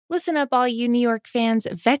Listen up, all you New York fans.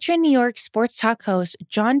 Veteran New York sports talk host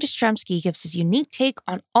John Jastrzemski gives his unique take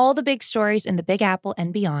on all the big stories in the Big Apple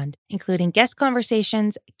and beyond, including guest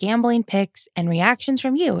conversations, gambling picks, and reactions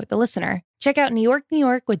from you, the listener. Check out New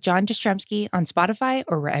York with John Jastrzemski on Spotify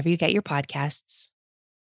or wherever you get your podcasts.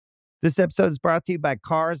 This episode is brought to you by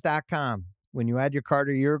Cars.com. When you add your car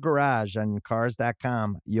to your garage on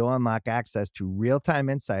Cars.com, you'll unlock access to real-time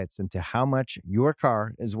insights into how much your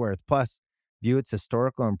car is worth. Plus, view its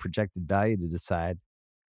historical and projected value to decide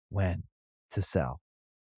when to sell.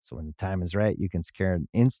 So when the time is right, you can secure an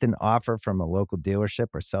instant offer from a local dealership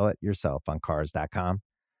or sell it yourself on Cars.com.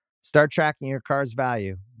 Start tracking your car's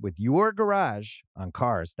value with your garage on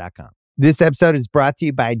Cars.com. This episode is brought to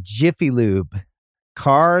you by Jiffy Lube.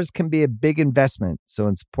 Cars can be a big investment, so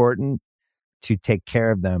it's important to take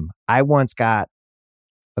care of them. I once got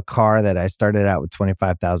a car that I started out with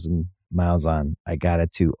 25,000 miles on. I got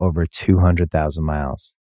it to over 200,000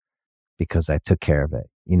 miles because I took care of it.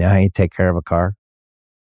 You know how you take care of a car?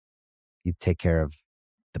 You take care of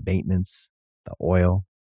the maintenance, the oil,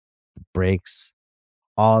 the brakes,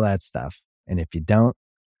 all that stuff. And if you don't,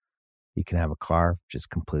 you can have a car just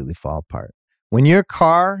completely fall apart. When your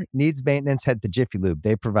car needs maintenance, head to Jiffy Lube.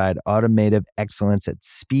 They provide automotive excellence at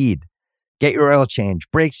speed. Get your oil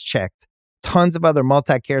change, brakes checked, tons of other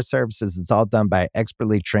multi-care services. It's all done by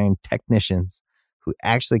expertly trained technicians who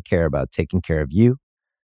actually care about taking care of you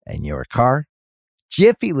and your car.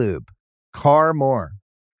 Jiffy Lube, car more.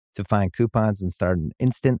 To find coupons and start an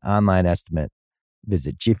instant online estimate,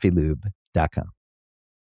 visit jiffylube.com.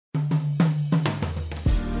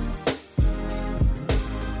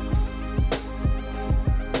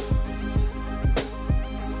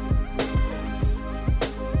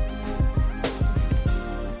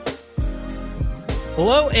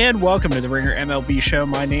 Hello and welcome to the Ringer MLB Show.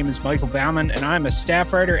 My name is Michael Baumann and I'm a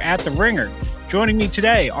staff writer at the Ringer. Joining me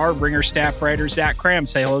today are Ringer staff writer Zach Kram.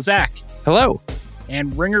 Say hello, Zach. Hello.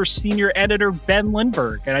 And Ringer senior editor Ben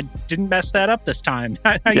Lindbergh. And I didn't mess that up this time.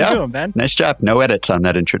 How you doing, Ben? Nice job. No edits on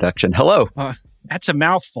that introduction. Hello. That's a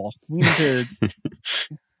mouthful. We need to...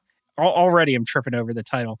 Already I'm tripping over the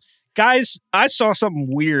title. Guys, I saw something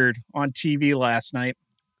weird on TV last night.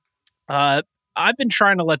 I've been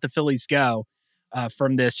trying to let the Phillies go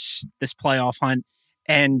from this playoff hunt,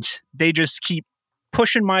 and they just keep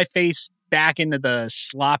pushing my face back into the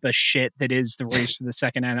slop of shit that is the race for the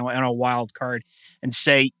second NL wild card and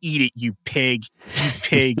say, eat it, you pig,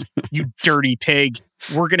 you dirty pig.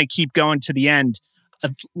 We're going to keep going to the end.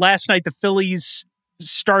 Last night, the Phillies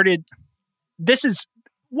started. This is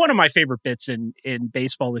one of my favorite bits in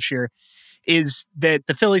baseball this year, is that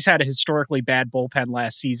the Phillies had a historically bad bullpen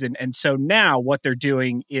last season. And so now what they're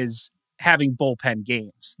doing is having bullpen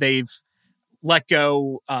games. They've let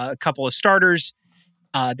go a couple of starters.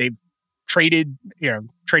 They've traded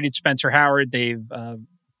Spencer Howard. They've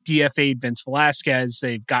DFA'd Vince Velasquez.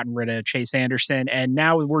 They've gotten rid of Chase Anderson. And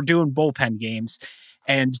now we're doing bullpen games.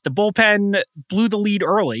 And the bullpen blew the lead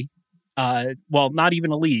early. Well, not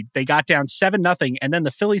even a lead. They got down 7-0. And then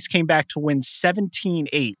the Phillies came back to win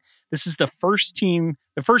 17-8. This is the first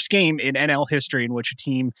game in NL history in which a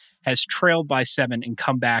team has trailed by 7 and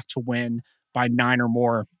come back to win by 9 or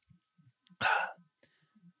more.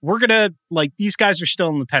 We're going to, these guys are still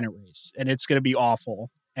in the pennant race, and it's going to be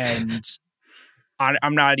awful. And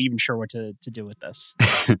I'm not even sure what to do with this.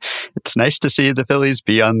 It's nice to see the Phillies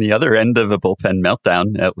be on the other end of a bullpen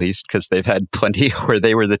meltdown, at least, because they've had plenty where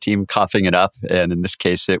they were the team coughing it up. And in this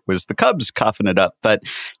case, it was the Cubs coughing it up. But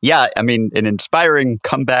yeah, I mean, an inspiring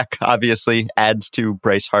comeback, obviously, adds to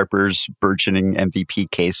Bryce Harper's burgeoning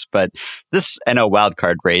MVP case. But this NL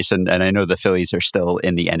wildcard race, and I know the Phillies are still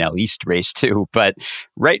in the NL East race too. But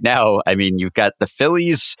right now, I mean, you've got the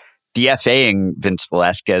Phillies DFAing Vince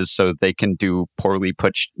Velasquez so they can do poorly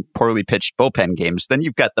pitched bullpen games. Then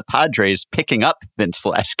you've got the Padres picking up Vince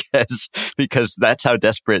Velasquez because that's how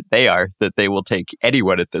desperate they are, that they will take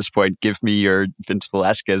anyone at this point. Give me your Vince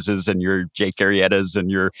Velasquez's and your Jake Arrieta's and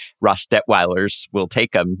your Ross Detweilers. We'll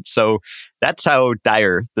take them. So that's how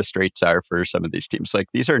dire the straits are for some of these teams.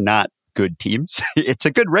 These are not good teams. It's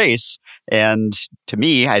a good race. And to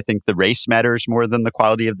me, I think the race matters more than the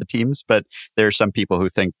quality of the teams. But there are some people who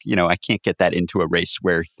think, I can't get that into a race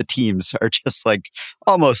where the teams are just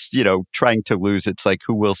almost, trying to lose. It's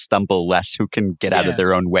who will stumble less, who can get out of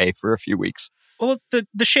their own way for a few weeks. Well, the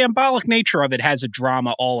shambolic nature of it has a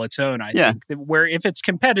drama all its own, I think, where if it's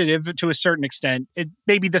competitive to a certain extent, I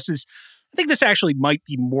think this actually might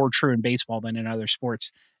be more true in baseball than in other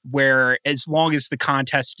sports, where as long as the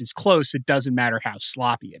contest is close, it doesn't matter how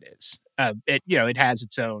sloppy it is. It has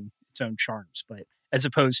its own charms, but as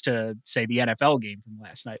opposed to, say, the NFL game from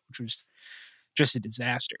last night, which was just a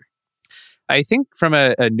disaster. I think from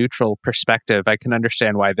a neutral perspective, I can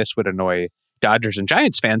understand why this would annoy Dodgers and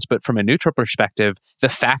Giants fans, but from a neutral perspective, the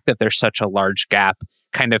fact that there's such a large gap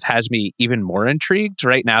kind of has me even more intrigued.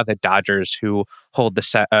 Right now, the Dodgers, who hold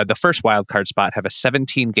the first wild card spot, have a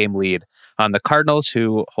 17-game lead on the Cardinals,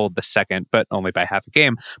 who hold the second, but only by half a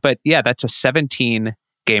game. But yeah, that's a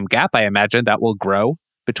 17-game gap. I imagine that will grow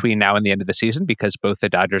between now and the end of the season because both the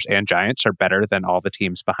Dodgers and Giants are better than all the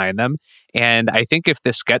teams behind them. And I think if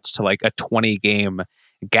this gets to like a 20-game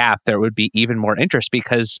gap, there would be even more interest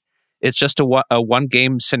because it's just a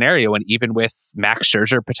one-game scenario. And even with Max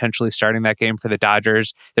Scherzer potentially starting that game for the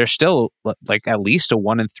Dodgers, there's still like at least a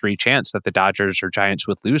 1 in 3 chance that the Dodgers or Giants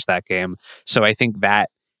would lose that game. So I think that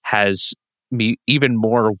has me even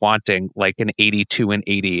more wanting like an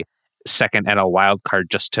 82-80 second NL wild card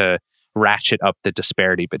just to ratchet up the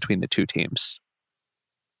disparity between the two teams.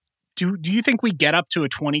 Do you think we get up to a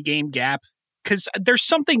 20-game gap? Because there's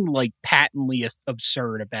something like patently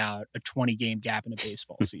absurd about a 20-game gap in a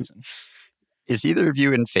baseball season. Is either of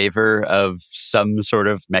you in favor of some sort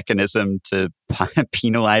of mechanism to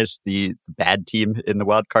penalize the bad team in the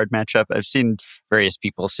wild card matchup? I've seen various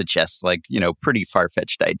people suggest pretty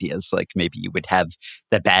far-fetched ideas, like maybe you would have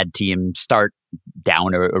the bad team start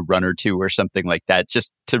down a run or two or something like that,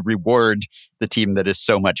 just to reward the team that is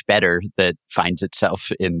so much better that finds itself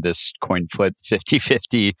in this coin flip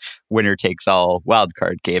 50-50 winner takes all wild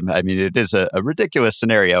card game. I mean, it is a ridiculous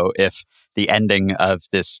scenario if the ending of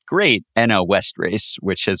this great NL West race,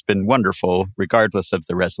 which has been wonderful regardless of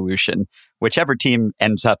the resolution, whichever team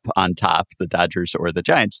ends up on top, the Dodgers or the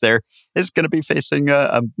Giants, there is going to be facing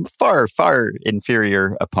a far, far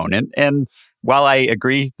inferior opponent. And while I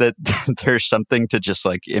agree that there's something to just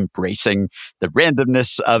like embracing the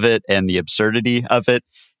randomness of it and the absurdity of it,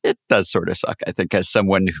 it does sort of suck. I think as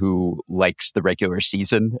someone who likes the regular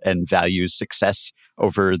season and values success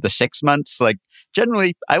over the 6 months, like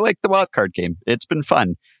generally I like the wild card game. It's been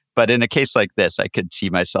fun. But in a case like this, I could see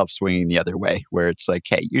myself swinging the other way, where it's like,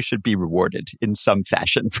 hey, you should be rewarded in some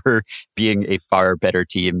fashion for being a far better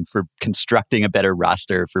team, for constructing a better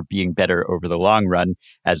roster, for being better over the long run,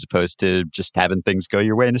 as opposed to just having things go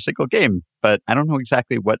your way in a single game. But I don't know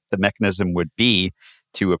exactly what the mechanism would be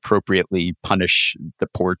to appropriately punish the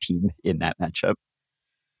poor team in that matchup.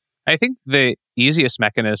 I think the easiest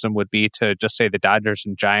mechanism would be to just say the Dodgers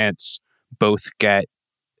and Giants both get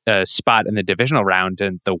a spot in the divisional round,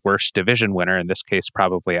 and the worst division winner, in this case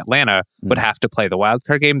probably Atlanta, would have to play the wild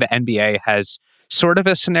card game. The NBA has sort of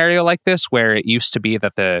a scenario like this where it used to be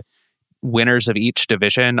that the winners of each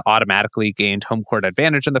division automatically gained home court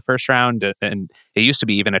advantage in the first round, and it used to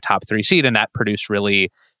be even a top 3 seed, and that produced really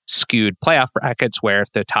skewed playoff brackets where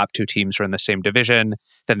if the top 2 teams were in the same division,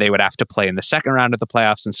 then they would have to play in the second round of the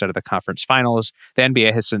playoffs instead of the conference finals. The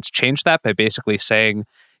NBA has since changed that by basically saying,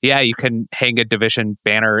 yeah, you can hang a division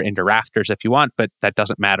banner into rafters if you want, but that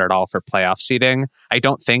doesn't matter at all for playoff seeding. I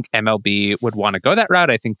don't think MLB would want to go that route.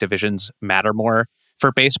 I think divisions matter more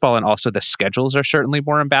for baseball, and also the schedules are certainly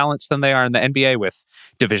more imbalanced than they are in the NBA, with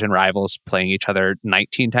division rivals playing each other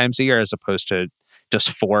 19 times a year as opposed to just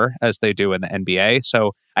 4 as they do in the NBA.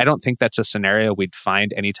 So I don't think that's a scenario we'd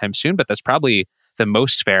find anytime soon, but that's probably the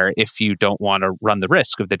most fair if you don't want to run the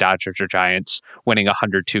risk of the Dodgers or Giants winning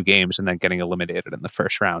 102 games and then getting eliminated in the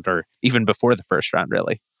first round, or even before the first round,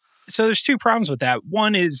 really. So there's 2 problems with that.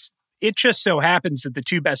 One is it just so happens that the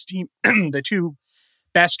two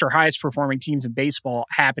best or highest performing teams in baseball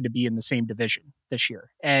happen to be in the same division this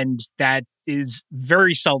year. And that is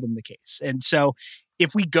very seldom the case. And so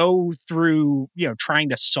if we go through, trying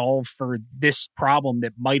to solve for this problem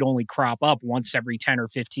that might only crop up once every 10 or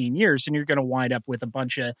 15 years, and you're going to wind up with a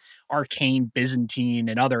bunch of arcane, Byzantine,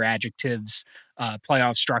 and other adjectives,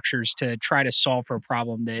 playoff structures to try to solve for a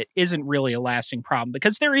problem that isn't really a lasting problem,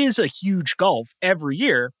 because there is a huge gulf every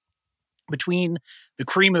year between the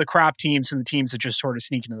cream of the crop teams and the teams that just sort of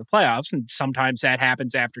sneak into the playoffs. And sometimes that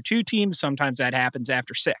happens after 2 teams, sometimes that happens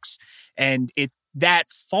after 6. And that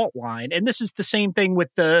fault line, and this is the same thing with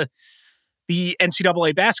the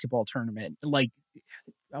NCAA basketball tournament. Like,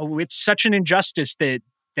 it's such an injustice that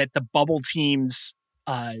the bubble teams,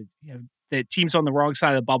 the teams on the wrong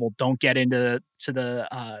side of the bubble don't get into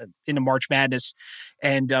March Madness,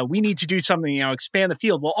 and we need to do something, expand the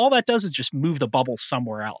field. Well, all that does is just move the bubble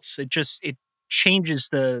somewhere else. It changes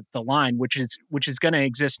the line, which is going to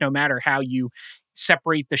exist no matter how you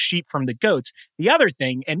separate the sheep from the goats. The other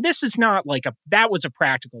thing, and this is not like that was a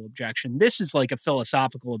practical objection, this is like a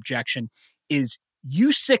philosophical objection, is you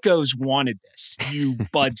sickos wanted this. You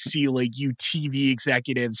Bud Selig, you TV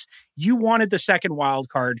executives, you wanted the second wild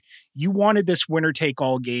card. You wanted this winner take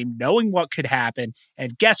all game, knowing what could happen.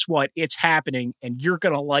 And guess what? It's happening, and you're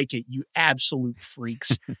going to like it, you absolute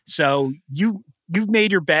freaks. So you've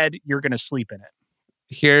made your bed. You're going to sleep in it.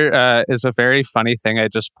 Here is a very funny thing I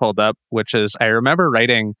just pulled up, which is I remember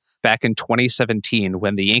writing back in 2017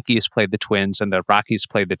 when the Yankees played the Twins and the Rockies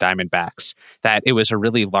played the Diamondbacks, that it was a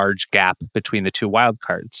really large gap between the two wild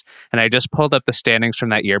cards. And I just pulled up the standings from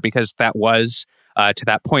that year because that was, to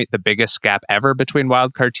that point, the biggest gap ever between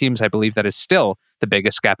wild card teams. I believe that is still the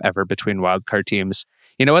biggest gap ever between wild card teams.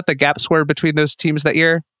 You know what the gaps were between those teams that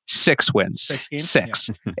year? 6 wins. 6 games? Six.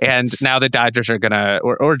 Yeah. And now the Dodgers are going to,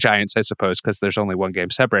 or Giants, I suppose, because there's only one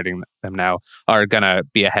game separating them now, are going to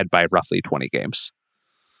be ahead by roughly 20 games.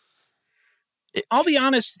 I'll be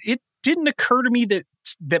honest, it didn't occur to me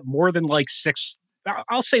that more than like 6,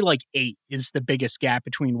 I'll say like 8 is the biggest gap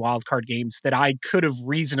between wildcard games that I could have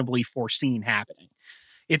reasonably foreseen happening.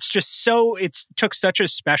 It's just it took such a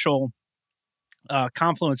special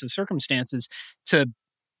confluence of circumstances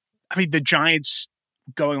the Giants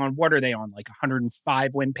going on, what are they on, like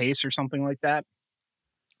 105 win pace or something like that?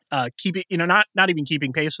 Keeping, not even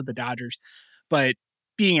keeping pace with the Dodgers, but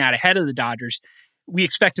being out ahead of the Dodgers. We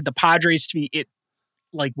expected the Padres to be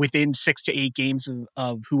within 6 to 8 games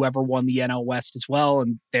of whoever won the NL West as well.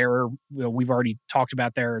 And we've already talked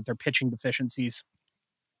about their pitching deficiencies.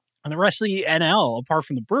 And the rest of the NL, apart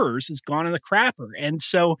from the Brewers, has gone in the crapper. And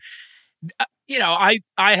so, I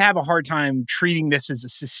have a hard time treating this as a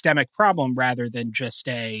systemic problem rather than just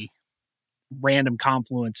a random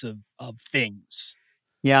confluence of things.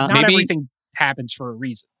 Yeah, Not everything happens for a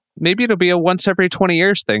reason. Maybe it'll be a once every 20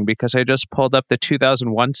 years thing, because I just pulled up the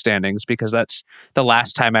 2001 standings, because that's the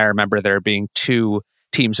last time I remember there being 2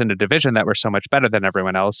 teams in a division that were so much better than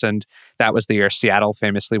everyone else. And that was the year Seattle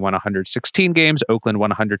famously won 116 games, Oakland won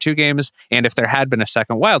 102 games. And if there had been a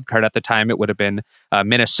second wild card at the time, it would have been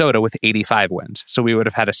Minnesota with 85 wins. So we would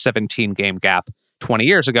have had a 17-game gap 20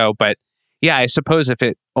 years ago. But yeah, I suppose if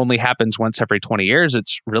it only happens once every 20 years,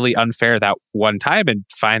 it's really unfair that one time and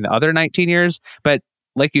fine the other 19 years. But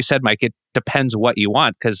like you said, Mike, it depends what you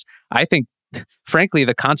want, because I think, frankly,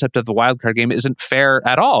 the concept of the wildcard game isn't fair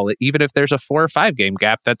at all. Even if there's a 4 or 5 game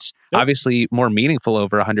gap, that's obviously more meaningful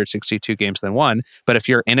over 162 games than one. But if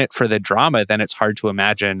you're in it for the drama, then it's hard to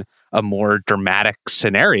imagine a more dramatic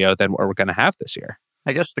scenario than what we're going to have this year.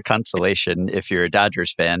 I guess the consolation, if you're a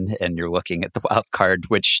Dodgers fan and you're looking at the wild card,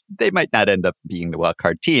 which they might not end up being the wild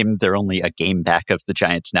card team, they're only a game back of the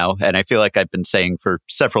Giants now. And I feel like I've been saying for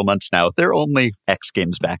several months now, they're only X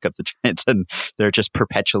games back of the Giants, and they're just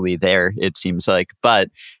perpetually there, it seems like. But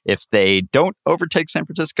if they don't overtake San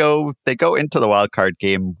Francisco, they go into the wild card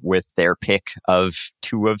game with their pick of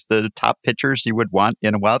 2 of the top pitchers you would want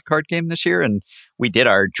in a wild card game this year. And we did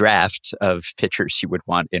our draft of pitchers you would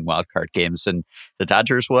want in wild card games, and the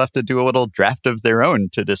Dodgers will have to do a little draft of their own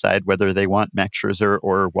to decide whether they want Max Scherzer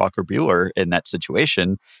or Walker Buehler in that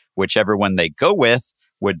situation. Whichever one they go with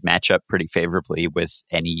would match up pretty favorably with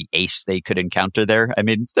any ace they could encounter there. I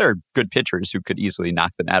mean, there are good pitchers who could easily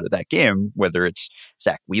knock them out of that game, whether it's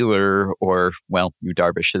Zach Wheeler or, well, Yu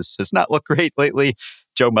Darvish has not looked great lately.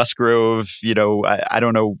 Joe Musgrove, I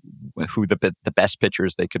don't know who the best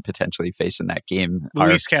pitchers they could potentially face in that game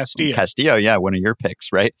Luis Castillo. Castillo, yeah, one of your picks,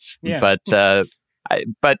 right? Yeah.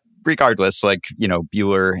 But regardless,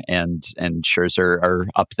 Buehler and Scherzer are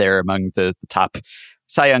up there among the top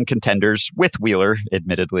Cy Young contenders, with Wheeler,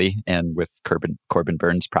 admittedly, and with Corbin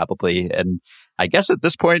Burns, probably. And I guess at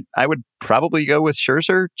this point, I would probably go with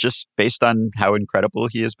Scherzer, just based on how incredible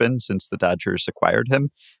he has been since the Dodgers acquired him.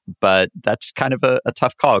 But that's kind of a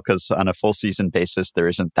tough call, because on a full season basis, there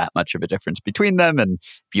isn't that much of a difference between them. And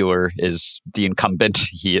Buehler is the incumbent.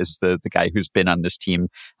 He is the guy who's been on this team,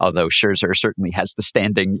 although Scherzer certainly has the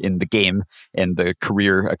standing in the game and the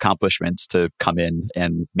career accomplishments to come in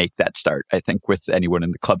and make that start. I think with anyone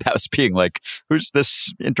in the clubhouse being like, who's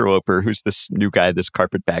this interloper? Who's this new guy, this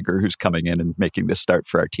carpetbagger who's coming in and making this start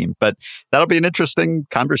for our team? But that'll be an interesting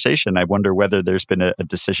conversation. I wonder whether there's been a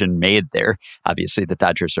decision made there. Obviously, the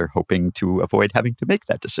Dodgers are hoping to avoid having to make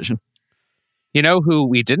that decision. You know who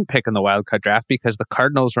we didn't pick in the wildcard draft because the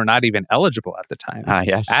Cardinals were not even eligible at the time?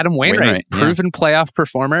 Yes. Adam Wainwright, proven playoff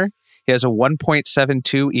performer. He has a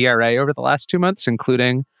 1.72 ERA over the last 2 months,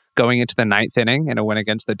 including going into the 9th inning in a win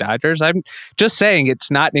against the Dodgers. I'm just saying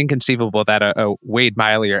it's not inconceivable that a Wade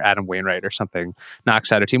Miley or Adam Wainwright or something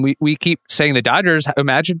knocks out a team. We keep saying the Dodgers.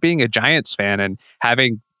 Imagine being a Giants fan and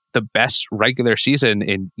having the best regular season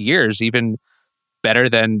in years, even better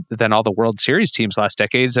than all the World Series teams last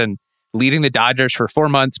decades, and leading the Dodgers for 4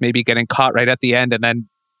 months, maybe getting caught right at the end, and then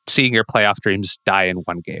seeing your playoff dreams die in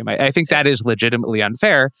one game. I think that is legitimately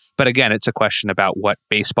unfair. But again, it's a question about what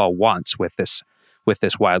baseball wants with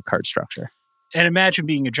this wild card structure. And imagine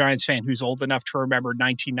being a Giants fan who's old enough to remember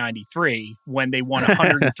 1993 when they won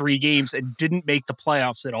 103 games and didn't make the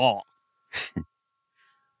playoffs at all.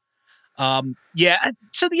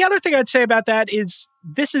 So the other thing I'd say about that is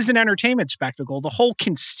this is an entertainment spectacle, the whole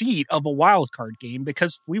conceit of a wild card game,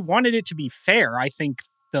 because we wanted it to be fair. I think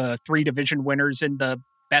the 3 division winners and the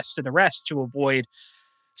best of the rest to avoid,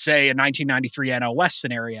 say, a 1993 NL West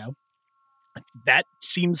scenario. That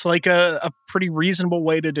seems like a pretty reasonable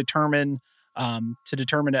way to determine a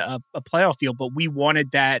playoff field. But we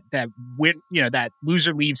wanted that win, that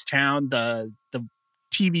loser leaves town, the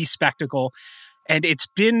TV spectacle, and it's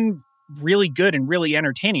been really good and really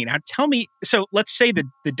entertaining. Now tell me, so let's say that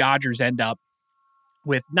the Dodgers end up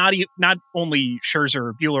with not only Scherzer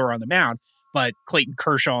or Buehler on the mound, but Clayton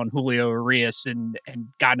Kershaw and Julio Urias and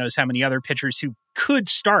God knows how many other pitchers who could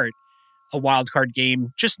start a wild card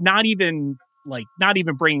game, just not even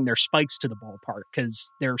bringing their spikes to the ballpark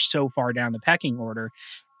because they're so far down the pecking order.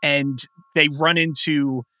 And they run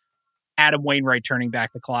into Adam Wainwright turning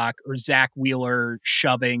back the clock or Zach Wheeler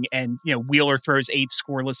shoving, and Wheeler throws 8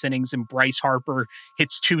 scoreless innings and Bryce Harper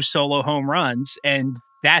hits 2 solo home runs, and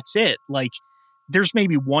that's it. Like, there's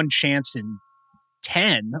maybe one chance in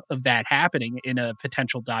 10 of that happening in a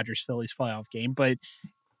potential Dodgers-Phillies playoff game, but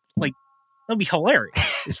like, that'll be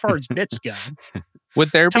hilarious as far as bits go.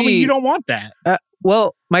 Tell me you don't want that.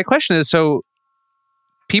 Well, my question is, so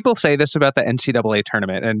people say this about the NCAA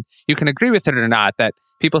tournament, and you can agree with it or not, that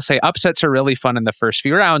people say upsets are really fun in the first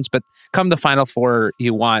few rounds, but come the Final Four,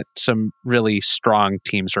 you want some really strong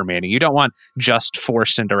teams remaining. You don't want just 4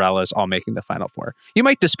 Cinderellas all making the Final Four. You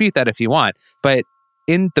might dispute that if you want, but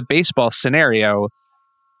in the baseball scenario,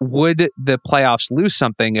 would the playoffs lose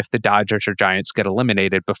something if the Dodgers or Giants get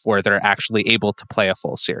eliminated before they're actually able to play a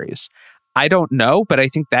full series? I don't know, but I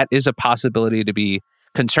think that is a possibility to be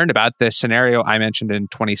concerned about. The scenario I mentioned in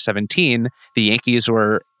 2017, the Yankees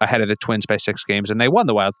were ahead of the Twins by 6 games and they won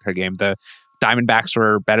the wild card game. The Diamondbacks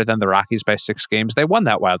were better than the Rockies by 6 games. They won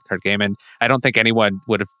that wild card game. And I don't think anyone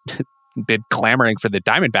would have been clamoring for the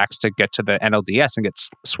Diamondbacks to get to the NLDS and get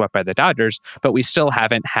swept by the Dodgers. But we still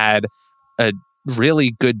haven't had a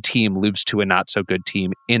really good team lose to a not so good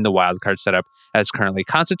team in the wild card setup as currently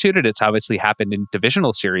constituted. It's obviously happened in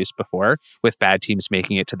divisional series before with bad teams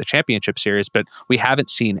making it to the championship series, but we haven't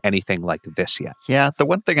seen anything like this yet. Yeah, the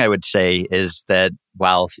one thing I would say is that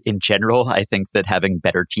while in general, I think that having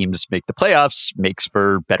better teams make the playoffs makes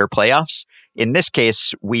for better playoffs, in this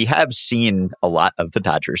case, we have seen a lot of the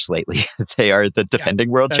Dodgers lately. They are the defending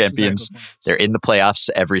world champions. Exactly. They're in the playoffs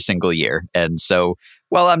every single year. And so,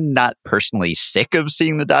 while I'm not personally sick of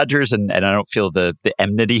seeing the Dodgers, and I don't feel the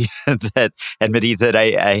enmity that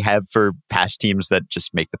I have for past teams that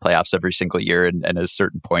just make the playoffs every single year, and at a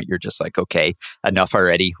certain point, you're just like, okay, enough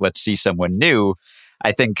already. Let's see someone new.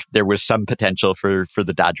 I think there was some potential for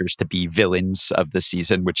the Dodgers to be villains of the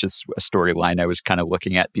season, which is a storyline I was kind of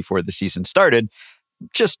looking at before the season started.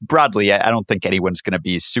 Just broadly, I don't think anyone's going to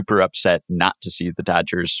be super upset not to see the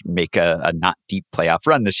Dodgers make a not deep playoff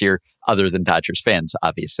run this year, other than Dodgers fans,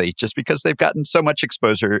 obviously, just because they've gotten so much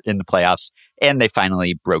exposure in the playoffs and they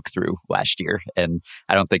finally broke through last year. And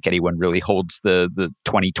I don't think anyone really holds the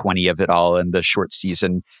 2020 of it all and the short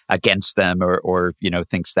season against them or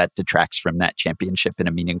thinks that detracts from that championship in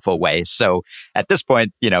a meaningful way. So at this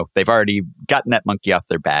point, they've already gotten that monkey off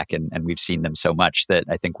their back and we've seen them so much that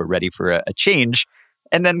I think we're ready for a change.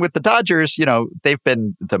 And then with the Dodgers, they've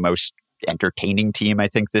been the most entertaining team, I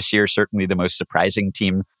think, this year, certainly the most surprising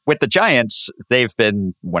team. With the Giants, they've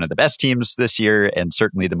been one of the best teams this year and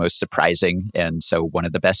certainly the most surprising. And so one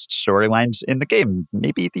of the best storylines in the game,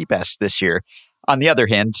 maybe the best this year. On the other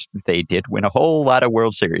hand, they did win a whole lot of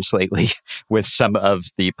World Series lately with some of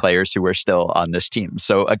the players who are still on this team.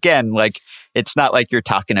 So again, it's not like you're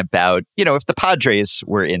talking about, if the Padres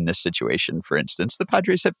were in this situation, for instance, the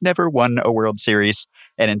Padres have never won a World Series.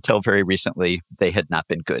 And until very recently, they had not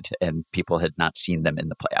been good and people had not seen them in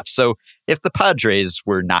the playoffs. So if the Padres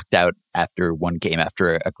were knocked out after one game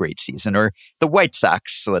after a great season, or the White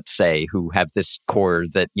Sox, let's say, who have this core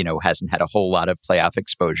that, hasn't had a whole lot of playoff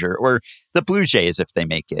exposure, or the Blue Jays, if they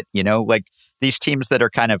make it, these teams that are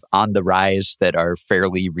kind of on the rise, that are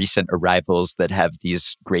fairly recent arrivals, that have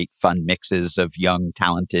these great fun mixes of young,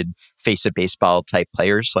 talented, face of baseball type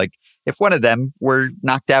players. If one of them were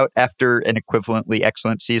knocked out after an equivalently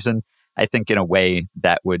excellent season, I think in a way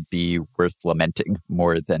that would be worth lamenting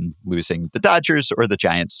more than losing the Dodgers or the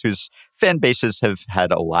Giants, whose fan bases have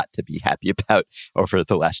had a lot to be happy about over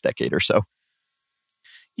the last decade or so.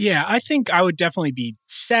 Yeah, I think I would definitely be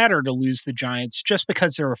sadder to lose the Giants just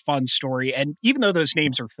because they're a fun story. And even though those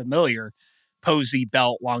names are familiar, Posey,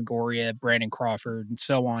 Belt, Longoria, Brandon Crawford, and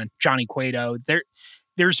so on, Johnny Cueto,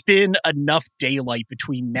 there's been enough daylight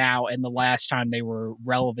between now and the last time they were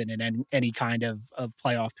relevant in any kind of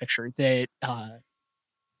playoff picture that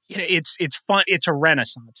it's fun. It's a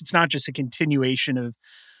renaissance. It's not just a continuation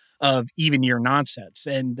of even year nonsense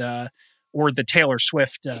and or the Taylor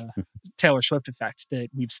Swift effect that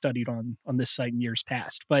we've studied on this site in years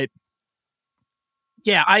past. But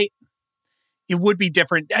yeah, it would be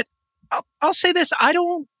different. I'll say this: I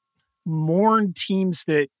don't mourn teams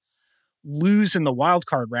that lose in the wild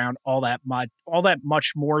card round all that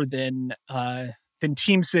much more than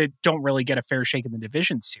teams that don't really get a fair shake in the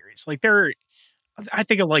division series. Like I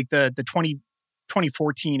think of like the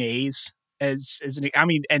 2014 A's and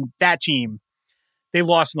that team, they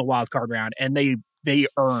lost in the wild card round and they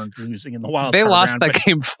earned losing in the wild card round. They lost that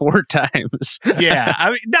game 4 times. Yeah,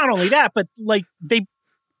 I mean, not only that, but like they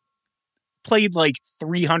played like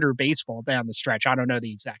 300 baseball down the stretch. I don't know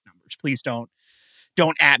the exact numbers. Please don't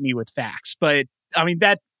at me with facts. But I mean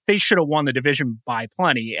that they should have won the division by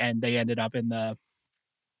plenty, and they ended up in the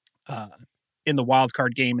wild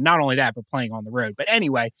card game. And not only that, but playing on the road. But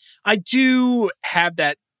anyway, I do have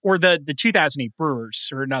that, or the 2008 Brewers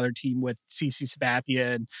are another team with CC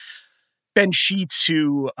Sabathia and Ben Sheets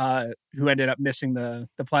who ended up missing the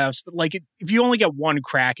playoffs. Like if you only get one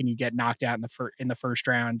crack and you get knocked out in the first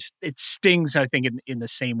round, it stings, I think, in the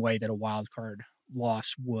same way that a wild card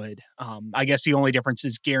loss would. I guess the only difference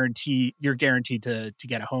is you're guaranteed to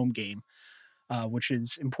get a home game, which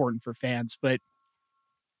is important for fans. But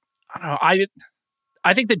I don't know.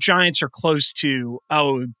 I think the Giants are close to,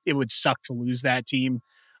 it would suck to lose that team.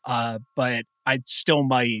 But I still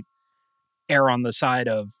might err on the side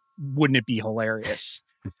of, wouldn't it be hilarious?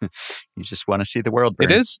 You just want to see the world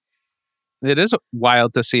burn. It is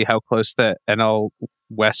wild to see how close the NL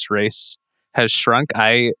West race has shrunk.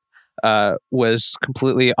 I was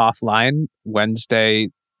completely offline Wednesday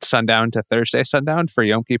sundown to Thursday sundown for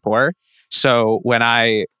Yom Kippur. So when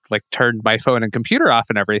I turned my phone and computer off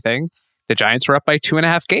and everything, the Giants were up by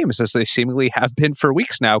 2.5 games, as they seemingly have been for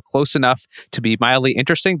weeks now, close enough to be mildly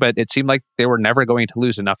interesting, but it seemed like they were never going to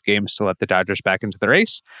lose enough games to let the Dodgers back into the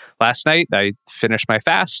race. Last night, I finished my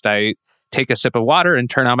fast. I take a sip of water and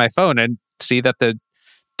turn on my phone and see that the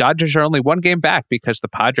Dodgers are only 1 game back because the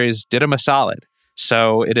Padres did them a solid.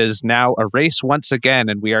 So it is now a race once again,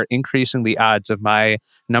 and we are increasing the odds of my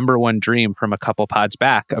number one dream from a couple pods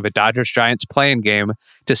back of a Dodgers-Giants playing game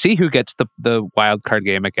to see who gets the wild card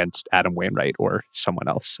game against Adam Wainwright or someone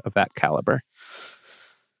else of that caliber.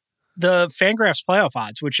 The Fangraphs playoff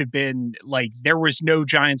odds, which have been there was no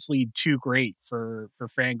Giants lead too great for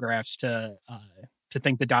Fangraphs to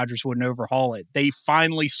think the Dodgers wouldn't overhaul it. They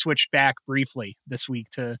finally switched back briefly this week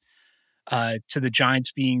to the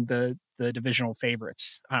Giants being the divisional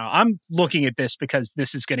favorites. I'm looking at this because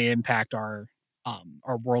this is going to impact our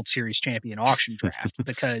World Series champion auction draft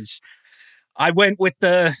because I went with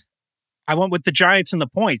the Giants and the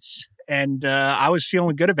points, and I was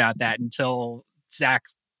feeling good about that until Zach,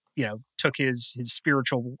 took his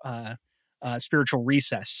spiritual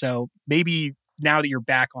recess. So maybe now that you're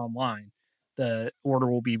back online, the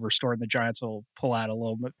order will be restored and the Giants will pull out a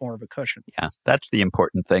little bit more of a cushion. Yeah, that's the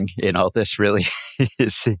important thing in all this, really,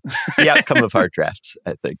 is the outcome of our drafts.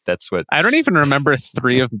 I think that's what... I don't even remember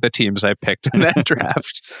 3 of the teams I picked in that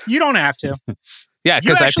draft. You don't have to. Yeah,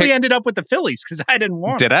 because you actually ended up with the Phillies because I didn't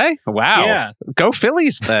want Did I? Wow. Yeah. Go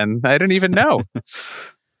Phillies then. I didn't even know.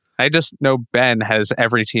 I just know Ben has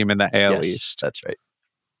every team in the AL East. That's right.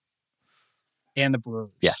 And the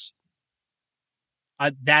Brewers. Yes.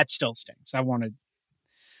 That still stings. I wanted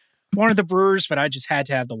the Brewers, but I just had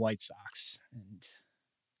to have the White Sox. And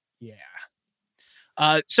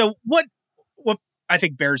yeah. So what I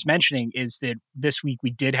think bears mentioning is that this week we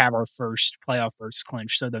did have our first playoff berth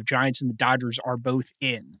clinch. So the Giants and the Dodgers are both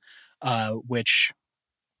in, which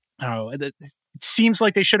I don't know. It seems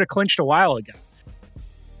like they should have clinched a while ago.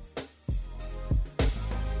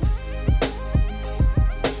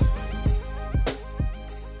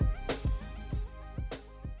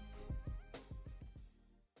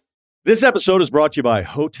 This episode is brought to you by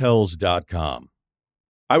Hotels.com.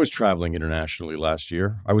 I was traveling internationally last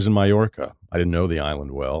year. I was in Mallorca. I didn't know the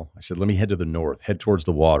island well. I said, let me head to the north, head towards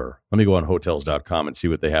the water. Let me go on Hotels.com and see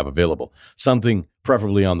what they have available. Something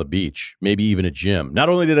preferably on the beach, maybe even a gym. Not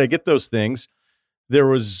only did I get those things, there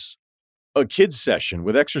was a kids session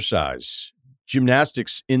with exercise,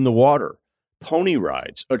 gymnastics in the water, pony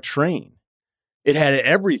rides, a train. It had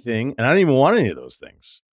everything, and I didn't even want any of those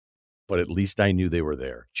things. But at least I knew they were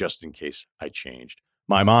there, just in case I changed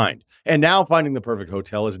my mind. And now finding the perfect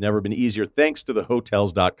hotel has never been easier thanks to the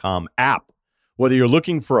Hotels.com app. Whether you're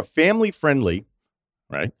looking for a family-friendly,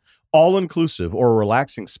 right, all-inclusive or a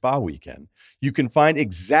relaxing spa weekend, you can find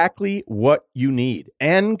exactly what you need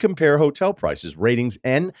and compare hotel prices, ratings,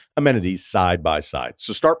 and amenities side by side.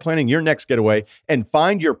 So start planning your next getaway and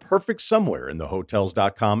find your perfect somewhere in the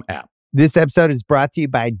Hotels.com app. This episode is brought to you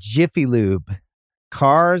by Jiffy Lube.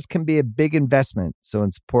 Cars can be a big investment, so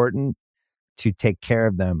it's important to take care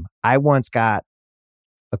of them. I once got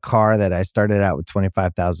a car that I started out with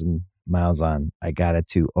 25,000 miles on. I got it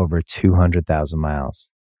to over 200,000 miles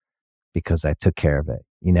because I took care of it.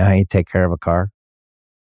 You know how you take care of a car?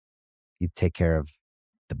 You take care of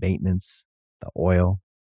the maintenance, the oil,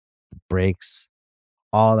 the brakes,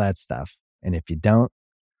 all that stuff. And if you don't,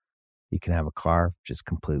 you can have a car just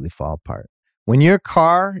completely fall apart. When your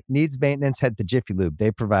car needs maintenance, head to Jiffy Lube.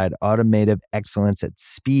 They provide automotive excellence at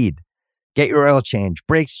speed. Get your oil change,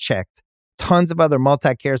 brakes checked, tons of other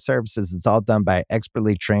multi-care services. It's all done by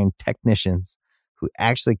expertly trained technicians who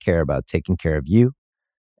actually care about taking care of you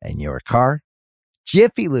and your car.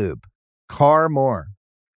 Jiffy Lube, car more.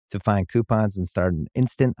 To find coupons and start an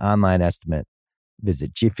instant online estimate,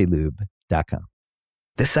 visit jiffylube.com.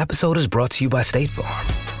 This episode is brought to you by State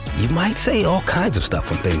Farm. You might say all kinds of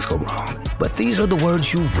stuff when things go wrong, but these are the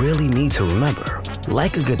words you really need to remember.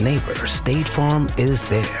 Like a good neighbor, State Farm is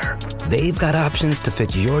there. They've got options to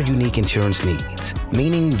fit your unique insurance needs,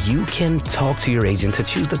 meaning you can talk to your agent to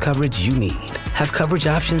choose the coverage you need, have coverage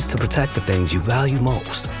options to protect the things you value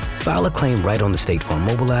most, file a claim right on the State Farm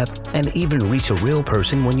mobile app, and even reach a real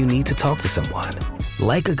person when you need to talk to someone.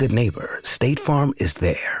 Like a good neighbor, State Farm is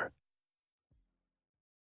there.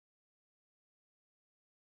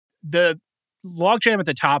 The logjam at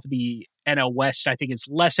the top of the NL West, I think, is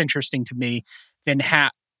less interesting to me than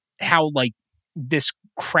how like this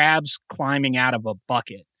crabs climbing out of a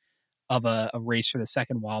bucket of a race for the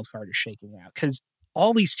second wild card is shaking out, because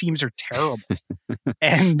all these teams are terrible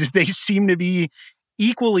and they seem to be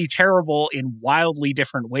equally terrible in wildly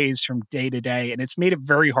different ways from day to day. And it's made it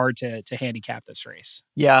very hard to handicap this race.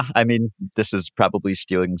 Yeah, I mean, this is probably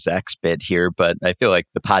stealing Zach's bit here, but I feel like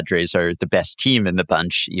the Padres are the best team in the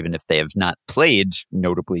bunch, even if they have not played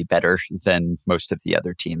notably better than most of the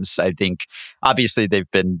other teams. I think, obviously, they've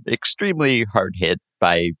been extremely hard hit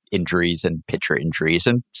by injuries and pitcher injuries,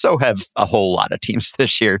 and so have a whole lot of teams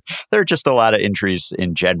this year. There are just a lot of injuries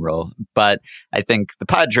in general. But I think the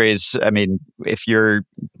Padres, I mean, if you're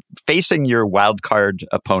facing your wild card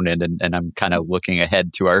opponent, and I'm kind of looking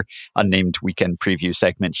ahead to our unnamed weekend preview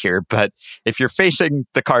segment here, but if you're facing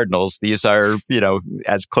the Cardinals, these are,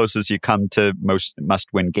 as close as you come to most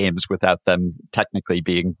must-win games without them technically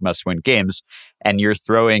being must-win games, and you're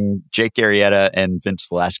throwing Jake Arrieta and Vince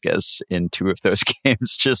Velasquez in two of those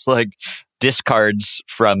games, just like discards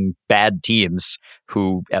from bad teams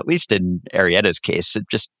who, at least in Arrieta's case, it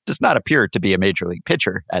just does not appear to be a major league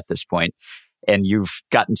pitcher at this point. And you've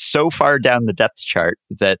gotten so far down the depth chart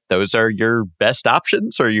that those are your best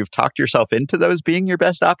options, or you've talked yourself into those being your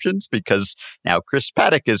best options, because now Chris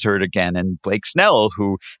Paddock is hurt again, and Blake Snell,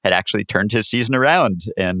 who had actually turned his season around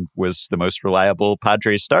and was the most reliable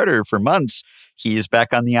Padres starter for months, he's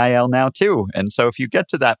back on the IL now too. And so if you get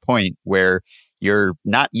to that point where you're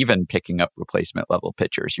not even picking up replacement level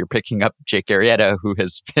pitchers, you're picking up Jake Arrieta, who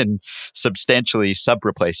has been substantially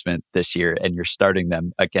sub-replacement this year, and you're starting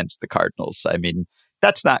them against the Cardinals. I mean,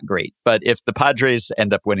 that's not great. But if the Padres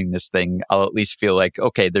end up winning this thing, I'll at least feel like,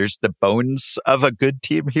 okay, there's the bones of a good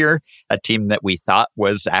team here, a team that we thought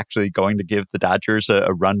was actually going to give the Dodgers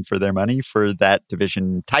a run for their money for that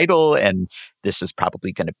division title. And this is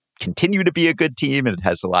probably going to continue to be a good team. And it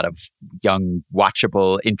has a lot of young,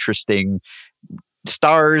 watchable, interesting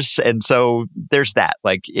stars. And so there's that.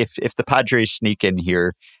 Like, if the Padres sneak in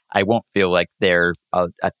here, I won't feel like they're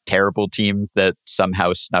a terrible team that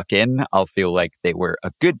somehow snuck in. I'll feel like they were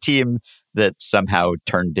a good team that somehow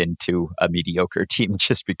turned into a mediocre team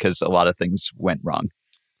just because a lot of things went wrong.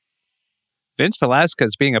 Vince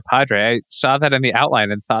Velasquez being a Padre, I saw that in the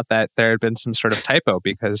outline and thought that there had been some sort of typo,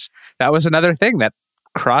 because that was another thing that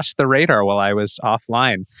crossed the radar while I was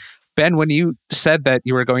offline. Ben, when you said that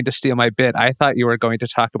you were going to steal my bit, I thought you were going to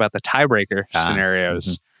talk about the tiebreaker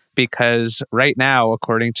scenarios, because right now,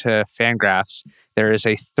 according to Fangraphs, there is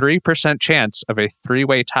a 3% chance of a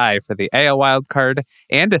three-way tie for the AL wildcard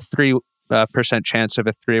and a 3% chance of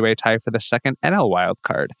a three-way tie for the second NL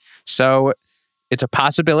wildcard. So it's a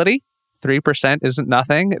possibility 3% isn't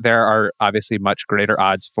nothing. There are obviously much greater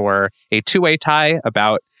odds for a two-way tie,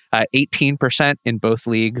 about 18% in both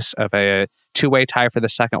leagues of a two-way tie for the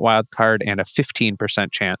second wild card, and a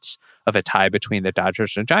 15% chance of a tie between the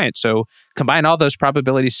Dodgers and Giants. So combine all those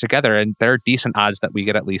probabilities together, and there are decent odds that we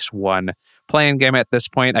get at least one play-in game at this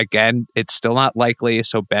point. Again, it's still not likely,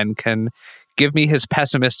 so Ben can give me his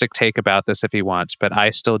pessimistic take about this if he wants, but I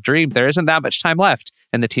still dream there isn't that much time left,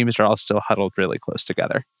 and the teams are all still huddled really close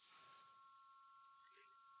together.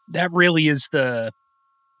 That really is the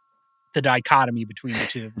dichotomy between the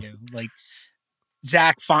two of you. Like,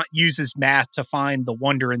 Zach uses math to find the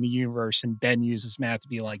wonder in the universe, and Ben uses math to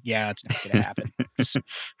be like, yeah, it's not going to happen.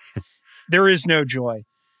 There is no joy.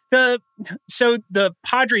 So the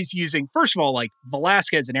Padres using, first of all, like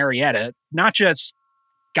Velasquez and Arrieta, not just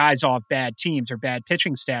guys off bad teams or bad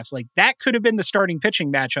pitching staffs, like that could have been the starting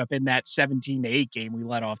pitching matchup in that 17-8 game we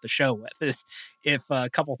let off the show with, if a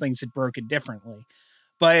couple things had broken differently.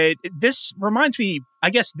 But this reminds me,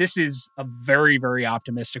 I guess this is a very, very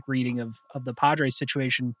optimistic reading of the Padres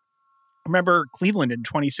situation. Remember, Cleveland in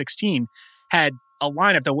 2016 had a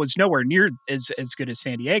lineup that was nowhere near as good as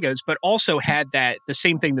San Diego's, but also had the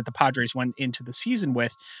same thing that the Padres went into the season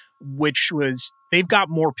with, which was they've got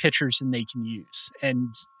more pitchers than they can use.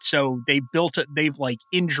 And so they've like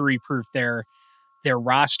injury-proofed their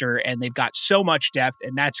roster, and they've got so much depth,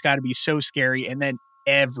 and that's got to be so scary. And then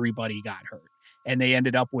everybody got hurt. And they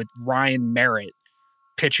ended up with Ryan Merritt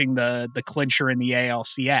pitching the clincher in the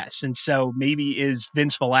ALCS. And so maybe is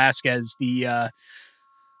Vince Velasquez the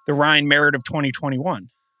Ryan Merritt of 2021?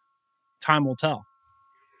 Time will tell.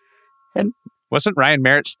 And wasn't Ryan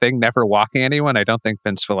Merritt's thing never walking anyone? I don't think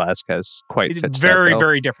Vince Velasquez quite fits very, that bill.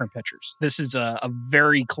 Very different pitchers. This is a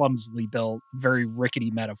very clumsily built, very rickety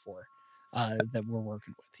metaphor that we're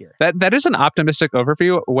working with here. That is an optimistic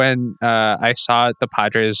overview. When I saw the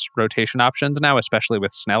Padres rotation options now, especially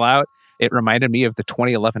with Snell out, it reminded me of the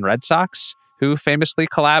 2011 Red Sox, who famously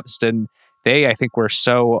collapsed. And they, I think, were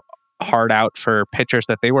so hard out for pitchers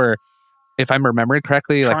that they were, if I'm remembering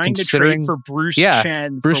correctly, trying to trade for Bruce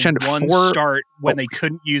Chen for one start when they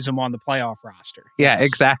couldn't use him on the playoff roster. Yeah,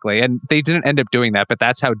 exactly. And they didn't end up doing that, but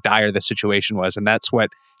that's how dire the situation was. And that's what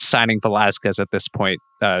signing Velasquez at this point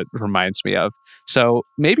reminds me of. So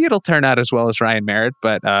maybe it'll turn out as well as Ryan Merritt,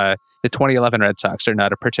 but the 2011 Red Sox are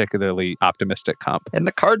not a particularly optimistic comp. And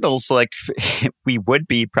the Cardinals, like, we would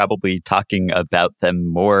be probably talking about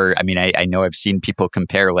them more. I mean, I know I've seen people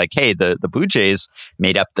compare, like, hey, the Blue Jays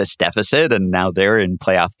made up this deficit and now they're in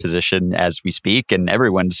playoff position as we speak, and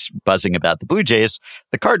everyone's buzzing about the Blue Jays.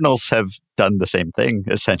 The Cardinals have done the same thing,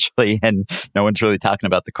 essentially, and no one's really talking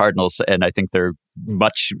about the Cardinals. And I think there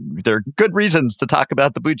are good reasons to talk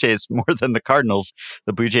about the Blue Jays more than the Cardinals.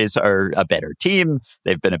 The Blue Jays are a better team.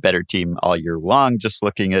 They've been a better team all year long, just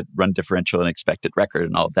looking at run differential and expected record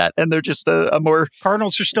and all of that. And they're just a more...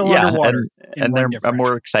 Cardinals are still underwater. And they're a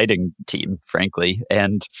more exciting team, frankly.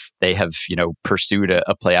 And they have, pursued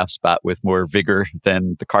a playoff spot with more vigor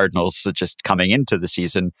than the Cardinals just coming into the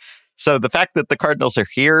season. So the fact that the Cardinals are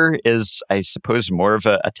here is, I suppose, more of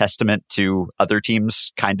a testament to other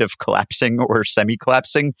teams kind of collapsing or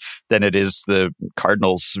semi-collapsing than it is the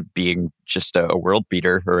Cardinals being just a world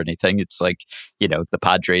beater or anything. It's like, the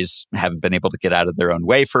Padres haven't been able to get out of their own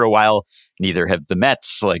way for a while. Neither have the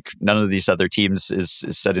Mets. Like, none of these other teams is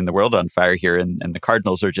setting the world on fire here. And the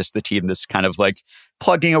Cardinals are just the team that's kind of like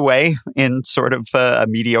plugging away in sort of a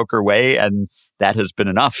mediocre way. And that has been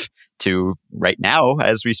enough to, right now,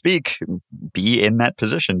 as we speak, be in that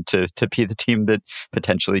position to be the team that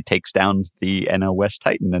potentially takes down the NL West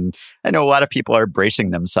Titan. And I know a lot of people are bracing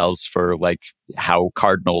themselves for like how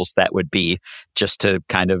Cardinals that would be, just to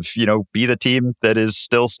kind of, be the team that is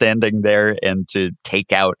still standing there and to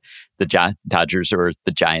take out the Dodgers or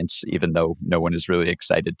the Giants, even though no one is really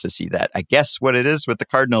excited to see that. I guess what it is with the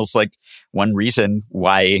Cardinals, like one reason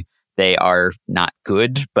why they are not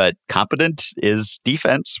good but competent is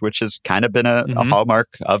defense, which has kind of been a hallmark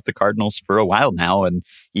of the Cardinals for a while now. And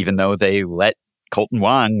even though they let Colton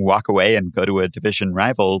Wong walk away and go to a division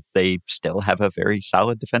rival, they still have a very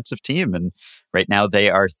solid defensive team. And right now they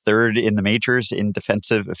are third in the majors in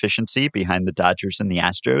defensive efficiency behind the Dodgers and the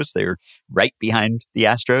Astros. They're right behind the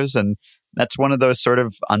Astros. And that's one of those sort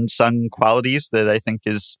of unsung qualities that I think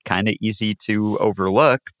is kind of easy to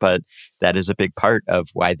overlook, but that is a big part of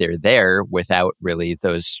why they're there without really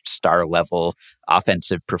those star level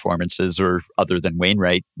offensive performances, or other than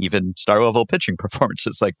Wainwright, even star-level pitching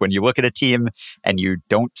performances. Like when you look at a team and you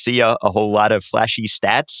don't see a whole lot of flashy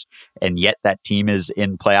stats, and yet that team is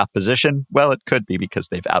in playoff position, well, it could be because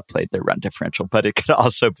they've outplayed their run differential, but it could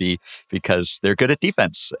also be because they're good at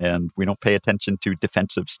defense, and we don't pay attention to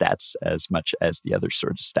defensive stats as much as the other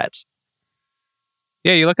sort of stats.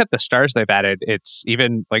 Yeah, you look at the stars they've added, it's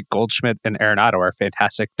even like Goldschmidt and Arenado are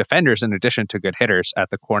fantastic defenders in addition to good hitters at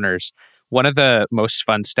the corners. One of the most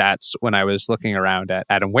fun stats when I was looking around at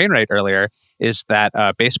Adam Wainwright earlier is that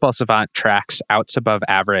Baseball Savant tracks outs above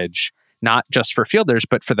average, not just for fielders,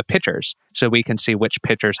 but for the pitchers. So we can see which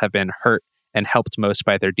pitchers have been hurt and helped most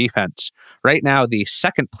by their defense. Right now, the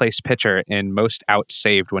second place pitcher in most outs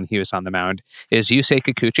saved when he was on the mound is Yusei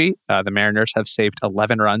Kikuchi. The Mariners have saved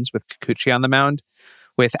 11 runs with Kikuchi on the mound.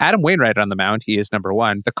 With Adam Wainwright on the mound, he is number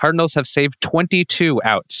one. The Cardinals have saved 22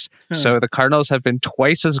 outs. So the Cardinals have been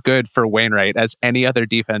twice as good for Wainwright as any other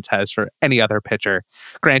defense has for any other pitcher.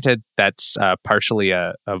 Granted, that's partially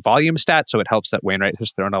a volume stat, so it helps that Wainwright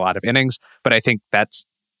has thrown a lot of innings. But I think that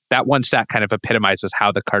one stat kind of epitomizes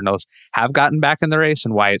how the Cardinals have gotten back in the race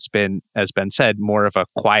and why it's been, as Ben said, more of a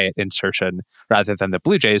quiet insertion rather than the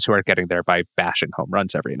Blue Jays, who are getting there by bashing home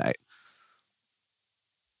runs every night.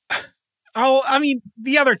 Oh, I mean,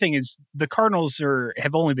 the other thing is the Cardinals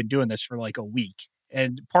have only been doing this for like a week.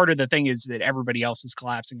 And part of the thing is that everybody else is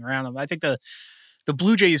collapsing around them. I think the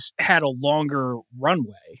Blue Jays had a longer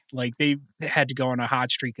runway. Like they had to go on a hot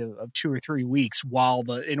streak of 2 or 3 weeks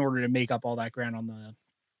in order to make up all that ground on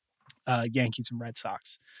the Yankees and Red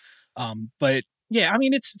Sox. But yeah, I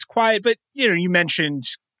mean, it's quiet, but you mentioned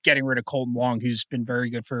getting rid of Colton Wong, who's been very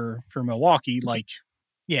good for Milwaukee. Like,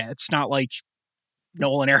 yeah, it's not like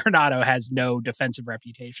Nolan Arenado has no defensive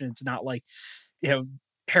reputation. It's not like,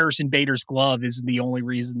 Harrison Bader's glove isn't the only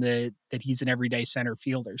reason that he's an everyday center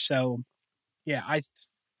fielder. So yeah, I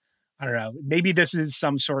don't know. Maybe this is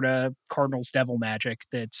some sort of Cardinals devil magic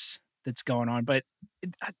that's going on. But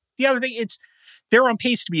the other thing, they're on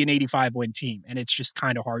pace to be an 85 win team, and it's just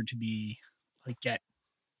kind of hard to be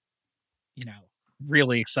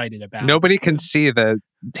really excited about. Nobody can see the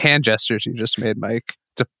hand gestures you just made, Mike.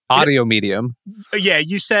 It's an audio medium. Yeah,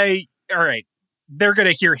 you say, all right, they're going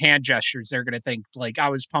to hear hand gestures. They're going to think like I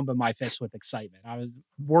was pumping my fist with excitement.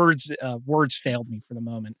 Words failed me for the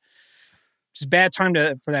moment. It's a bad time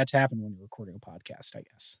for that to happen when you're recording a podcast, I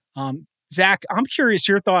guess. Zach, I'm curious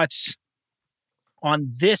your thoughts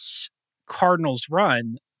on this Cardinals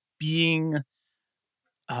run being,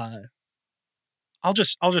 I'll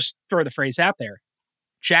just throw the phrase out there,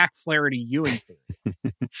 Jack Flaherty Ewing theory.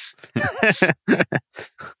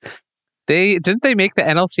 Didn't they make the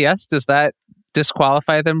NLCS? Does that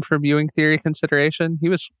disqualify them from Ewing theory consideration? He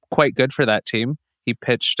was quite good for that team. He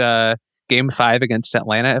pitched Game 5 against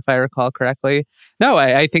Atlanta, if I recall correctly. No,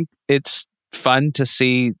 I think it's fun to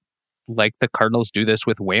see like the Cardinals do this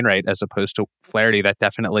with Wainwright as opposed to Flaherty. That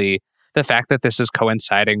definitely, the fact that this is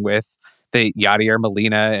coinciding with the Yadier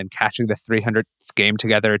Molina and catching the 300th game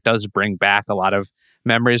together, it does bring back a lot of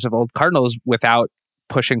memories of old Cardinals without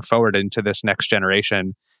pushing forward into this next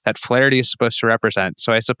generation that Flaherty is supposed to represent.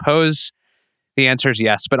 So I suppose the answer is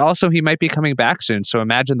yes, but also he might be coming back soon. So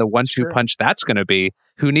imagine the 1-2 punch that's going to be.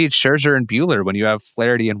 Who needs Scherzer and Buehler when you have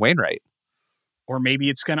Flaherty and Wainwright? Or maybe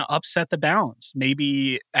it's going to upset the balance.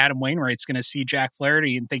 Maybe Adam Wainwright's going to see Jack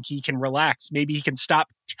Flaherty and think he can relax. Maybe he can stop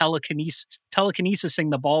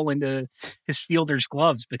telekinesising the ball into his fielder's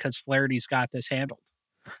gloves because Flaherty's got this handled.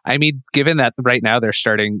 I mean, given that right now they're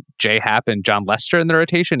starting J Happ and John Lester in the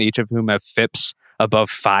rotation, each of whom have FIPS above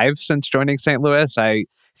 5 since joining St. Louis, I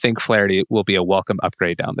think Flaherty will be a welcome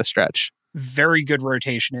upgrade down the stretch. Very good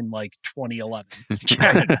rotation in like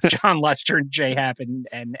 2011. John Lester and J Happ and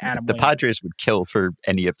Adam The Wainwright. Padres would kill for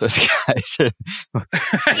any of those guys. What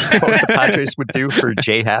the Padres would do for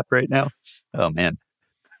J Happ right now? Oh, man.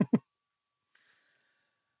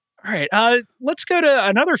 All right. Let's go to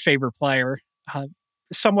another favorite player,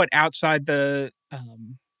 somewhat outside the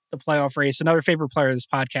playoff race. Another favorite player of this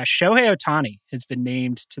podcast, Shohei Ohtani, has been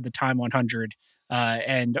named to the Time 100.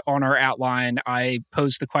 And on our outline, I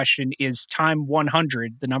posed the question, is Time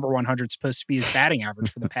 100, the number 100, supposed to be his batting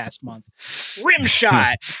average for the past month? Rim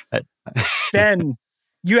shot! Then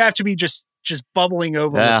you have to be just bubbling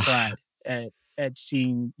over with pride at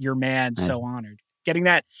seeing your man so honored. Getting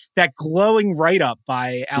that glowing write-up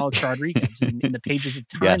by Alex Rodriguez in the pages of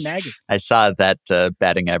Time magazine. I saw that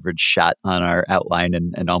batting average shot on our outline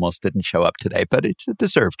and almost didn't show up today, but it's a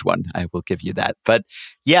deserved one. I will give you that. But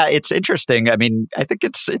Yeah, it's interesting. I mean, I think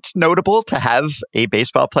it's notable to have a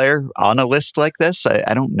baseball player on a list like this.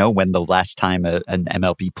 I don't know when the last time an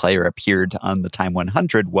MLB player appeared on the Time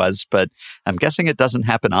 100 was, but I'm guessing it doesn't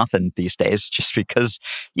happen often these days, just because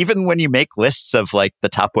even when you make lists of like the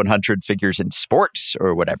top 100 figures in sports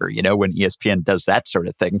or whatever, when ESPN does that sort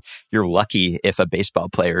of thing, you're lucky if a baseball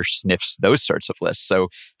player sniffs those sorts of lists. So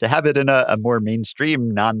to have it in a more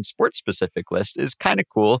mainstream, non-sport specific list is kind of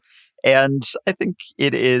cool. And I think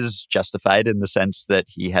it is justified in the sense that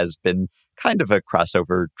he has been kind of a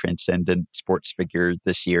crossover transcendent sports figure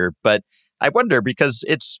this year. But I wonder, because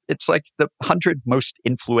it's like the 100 most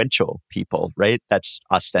influential people, right? That's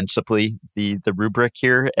ostensibly the rubric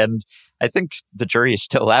here. And I think the jury is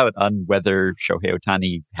still out on whether Shohei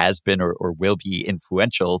Ohtani has been or will be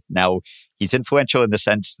influential. Now, he's influential in the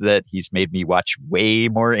sense that he's made me watch way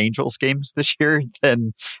more Angels games this year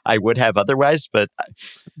than I would have otherwise. But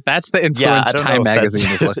that's the influence Time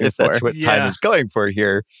magazine is looking if for. That's what Time is going for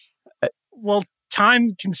here. Well, Time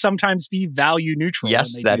can sometimes be value neutral.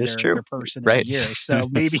 Yes, that is true. Their person right. of the year. So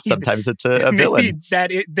maybe sometimes it's a villain.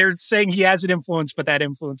 They're saying he has an influence, but that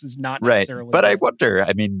influence is not necessarily. Right. But I wonder,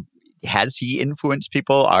 I mean, has he influenced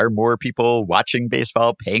people? Are more people watching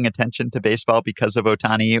baseball, paying attention to baseball because of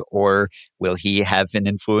Ohtani? Or will he have an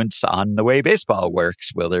influence on the way baseball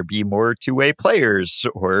works? Will there be more two-way players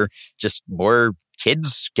or just more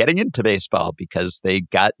kids getting into baseball because they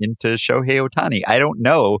got into Shohei Ohtani? I don't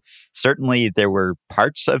know. Certainly there were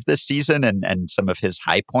parts of this season and some of his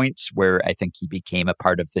high points where I think he became a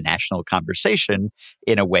part of the national conversation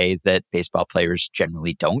in a way that baseball players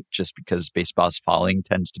generally don't, just because baseball's falling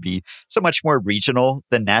tends to be so much more regional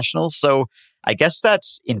than national. So I guess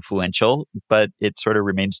that's influential, but it sort of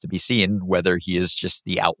remains to be seen whether he is just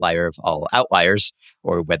the outlier of all outliers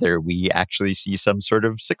or whether we actually see some sort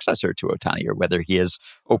of successor to Ohtani or whether he has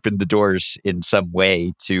opened the doors in some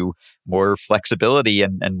way to more flexibility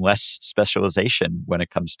and less specialization when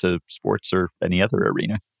it comes to sports or any other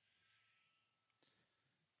arena.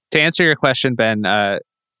 To answer your question, Ben,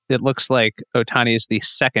 it looks like Ohtani is the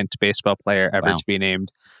second baseball player ever to be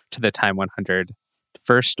named to the Time 100.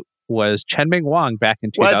 First was Chen-Ming Wang back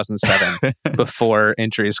in 2007 before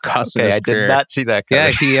injuries cost him his career. I did not see that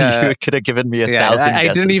coming. Yeah, you could have given me 1,000 guesses. I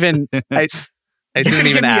didn't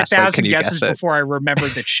even ask. 1,000 guesses before I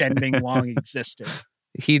remembered that Chen-Ming Wang existed.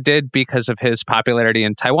 He did because of his popularity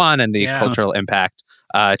in Taiwan and the cultural impact.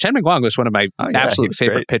 Chen-Ming Wang was one of my absolute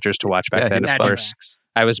favorite pitchers to watch back then. Of course,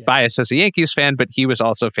 I was biased as a Yankees fan, but he was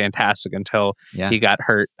also fantastic until he got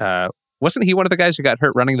hurt. Wasn't he one of the guys who got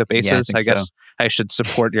hurt running the bases? I guess I should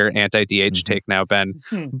support your anti-DH take now, Ben.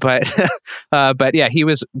 But yeah, he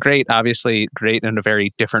was great, obviously great in a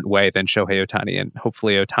very different way than Shohei Ohtani. And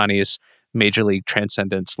hopefully Ohtani's major league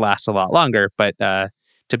transcendence lasts a lot longer. But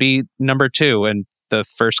to be number 2 and the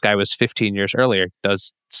first guy was 15 years earlier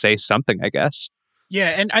does say something, I guess. Yeah,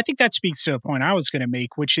 and I think that speaks to a point I was going to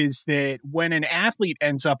make, which is that when an athlete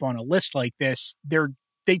ends up on a list like this,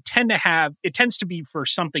 it tends to be for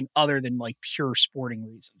something other than like pure sporting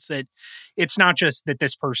reasons. That it's not just that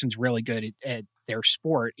this person's really good at their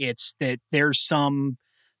sport. It's that there's some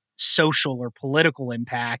social or political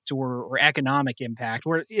impact or economic impact,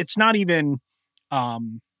 where it's not even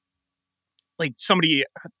like somebody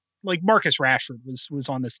like Marcus Rashford was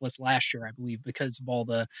on this list last year, I believe, because of all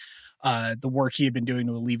the work he had been doing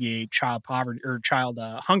to alleviate child poverty or child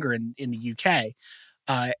hunger in the UK.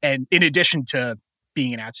 And in addition to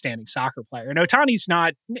being an outstanding soccer player. And Ohtani's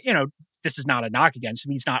not, this is not a knock against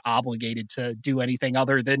him. He's not obligated to do anything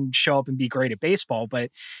other than show up and be great at baseball, but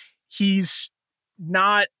he's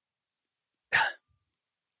not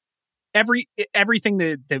everything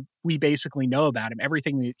that we basically know about him,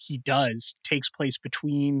 everything that he does takes place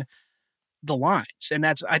between the lines. And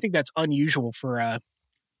I think that's unusual for an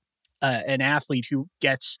athlete who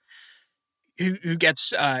gets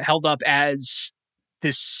held up as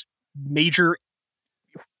this major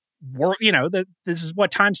world, this is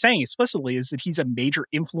what Time's saying explicitly, is that he's a major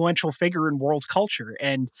influential figure in world culture.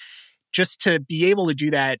 And just to be able to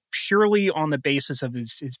do that purely on the basis of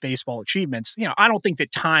his baseball achievements, I don't think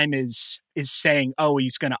that Time is saying, oh,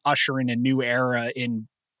 he's going to usher in a new era in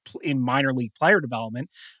minor league player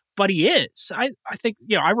development, but he is. I think,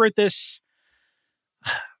 I wrote this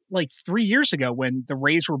like 3 years ago when the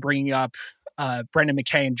Rays were bringing up Brendan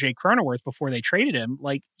McKay and Jake Cronenworth before they traded him.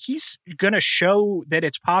 Like, he's going to show that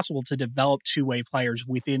it's possible to develop two-way players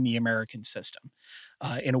within the American system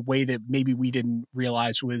in a way that maybe we didn't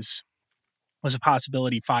realize was a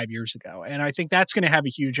possibility 5 years ago. And I think that's going to have a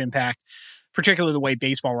huge impact, particularly the way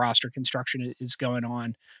baseball roster construction is going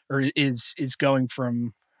on, or is going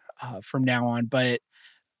from now on. But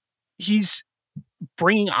he's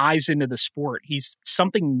bringing eyes into the sport. He's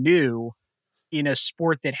something new in a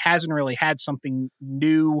sport that hasn't really had something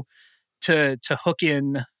new to hook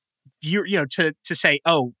in, to say,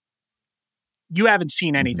 oh, you haven't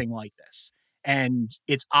seen anything like this. And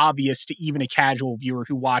it's obvious to even a casual viewer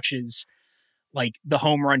who watches like the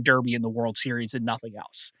home run derby in the World Series and nothing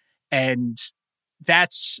else. And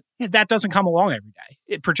that doesn't come along every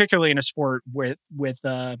day, particularly in a sport with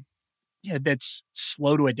that's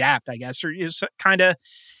slow to adapt, I guess, or is kind of,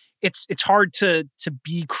 it's hard to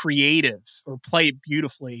be creative or play it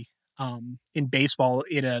beautifully in baseball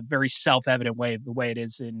in a very self-evident way, the way it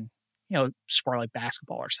is in, sport like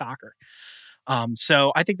basketball or soccer.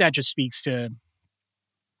 So I think that just speaks to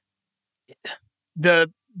the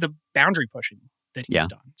boundary pushing that he's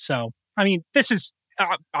done. So, I mean, this is,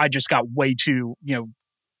 I just got way too,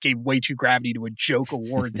 gave way too gravity to a joke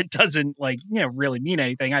award that doesn't really mean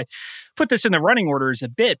anything. I put this in the running order as a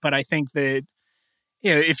bit, but I think that,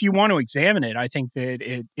 if you want to examine it, I think that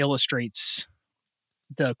it illustrates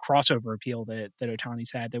the crossover appeal that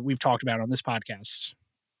Ohtani's had, that we've talked about on this podcast,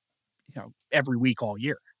 every week all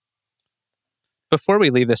year. Before we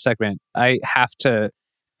leave this segment, I have to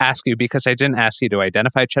ask you, because I didn't ask you to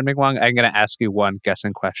identify Chien-Ming Wang, I'm going to ask you one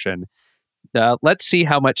guessing question. Let's see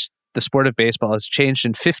how much the sport of baseball has changed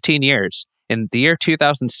in 15 years. In the year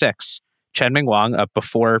 2006, Chien-Ming Wang,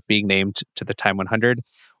 before being named to the Time 100,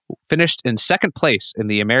 finished in second place in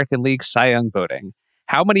the American League Cy Young voting.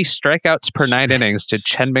 How many strikeouts per 9 innings did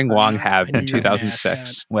Chien-Ming Wang have in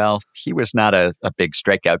 2006? Well, he was not a big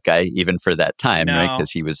strikeout guy even for that time, right?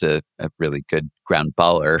 Because he was a really good ground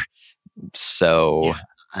baller. So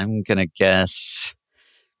I'm going to guess,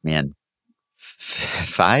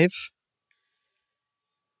 5?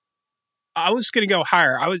 I was going to go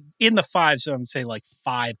higher. I was in the 5, so I'm going to say like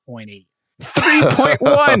 5.8.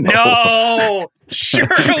 3.1. No,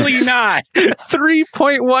 surely not.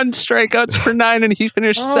 3.1 strikeouts per 9, and he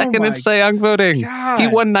finished second in Cy Young voting. God. He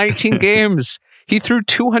won 19 games. He threw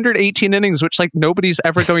 218 innings, which nobody's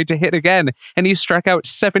ever going to hit again, and he struck out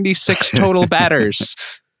 76 total batters.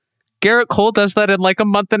 Garrett Cole does that in a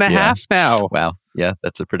month and a half now. Wow. Yeah,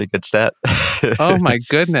 that's a pretty good stat. Oh my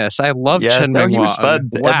goodness. I love Chien-Ming Wang. He was fun.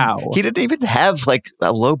 Wow. And he didn't even have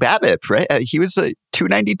a low BABIP, right? He was a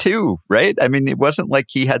 292, right? I mean, it wasn't like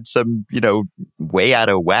he had some, way out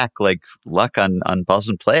of whack, luck on balls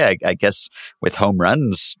in play. I guess with home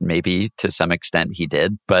runs, maybe to some extent he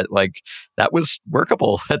did, but that was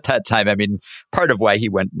workable at that time. I mean, part of why he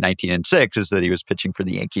went 19-6 is that he was pitching for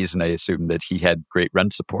the Yankees, and I assume that he had great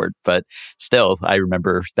run support, but still, I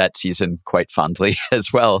remember that season quite fondly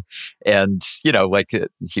as well. And,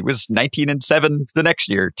 he was 19-7 the next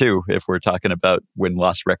year too, if we're talking about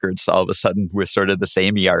win-loss records all of a sudden with sort of the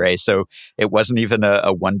same ERA. So it wasn't even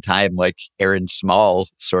a one-time Aaron Small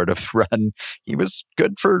sort of run. He was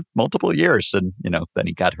good for multiple years, and, then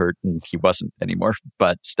he got hurt and he wasn't anymore,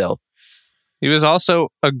 but still. He was also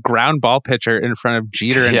a ground ball pitcher in front of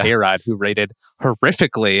Jeter and A-Rod, who rated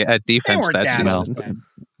horrifically at defense that season.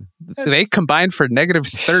 They combined for negative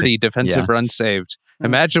 30 defensive runs saved.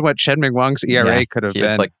 Imagine what Chien-Ming Wang's ERA could have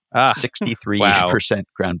been. 63%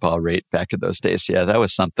 ground ball rate back in those days. Yeah, that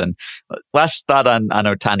was something. Last thought on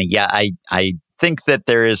Ohtani. Yeah, I think that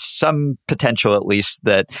there is some potential, at least,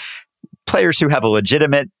 that players who have a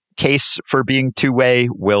legitimate case for being two-way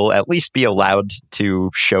will at least be allowed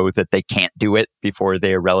to show that they can't do it before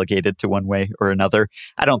they are relegated to one way or another.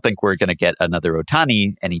 I don't think we're going to get another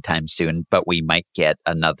Ohtani anytime soon, but we might get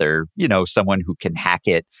another, someone who can hack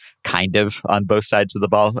it kind of on both sides of the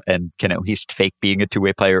ball and can at least fake being a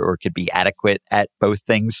two-way player or could be adequate at both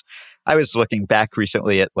things. I was looking back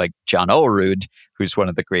recently at John Olerud, who's one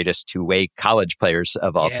of the greatest two-way college players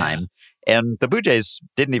of all time. And the Blue Jays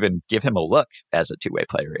didn't even give him a look as a two-way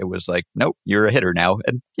player. It was nope, you're a hitter now.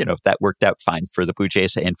 And, that worked out fine for the Blue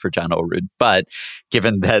Jays and for John Olerud. But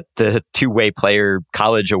given that the two-way player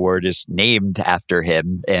college award is named after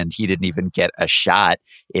him and he didn't even get a shot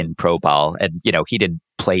in pro ball, and, he didn't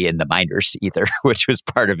play in the minors either, which was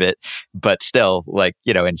part of it. But still,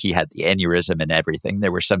 and he had the aneurysm and everything.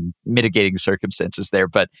 There were some mitigating circumstances there.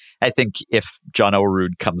 But I think if John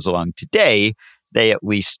Olerud comes along today, they at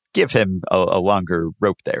least give him a longer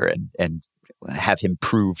rope there and have him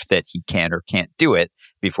prove that he can or can't do it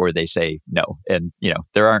before they say no. And,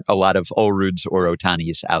 there aren't a lot of Oleruds or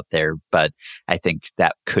Ohtanis out there, but I think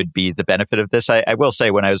that could be the benefit of this. I will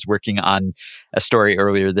say, when I was working on a story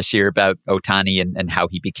earlier this year about Ohtani and how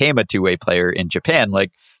he became a two-way player in Japan,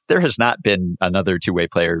 there has not been another two-way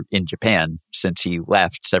player in Japan since he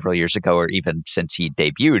left several years ago, or even since he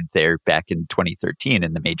debuted there back in 2013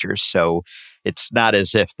 in the majors. So it's not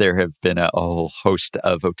as if there have been a whole host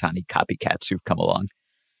of Ohtani copycats who've come along.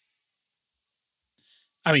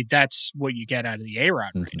 I mean, that's what you get out of the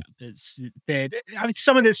A-Rod write-up, is that, I mean,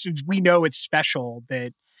 some of this, we know it's special,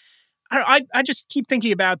 that I just keep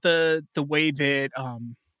thinking about the way that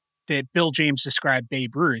that Bill James described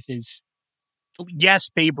Babe Ruth is, yes,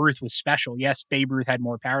 Babe Ruth was special. Yes, Babe Ruth had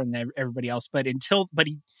more power than everybody else, but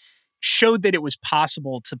he showed that it was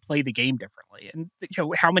possible to play the game differently. And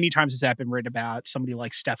how many times has that been written about somebody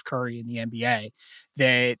like Steph Curry in the NBA,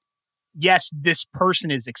 that yes, this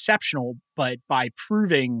person is exceptional, but by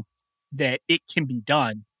proving that it can be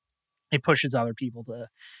done, it pushes other people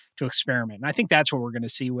to experiment. And I think that's what we're going to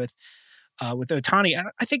see with Ohtani. And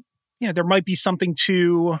I think there might be something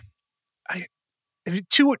to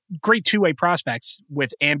two great two-way prospects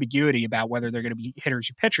with ambiguity about whether they're going to be hitters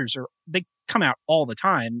or pitchers, or they come out all the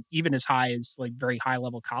time, even as high as like very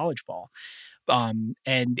high-level college ball.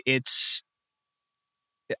 And it's,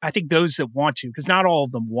 I think those that want to, because not all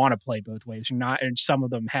of them want to play both ways, and some of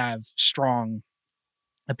them have strong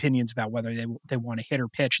opinions about whether they want to hit or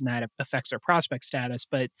pitch, and that affects their prospect status.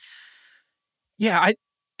 But yeah,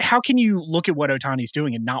 how can you look at what Ohtani's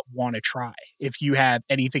doing and not want to try if you have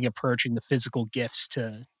anything approaching the physical gifts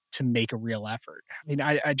to make a real effort? I mean,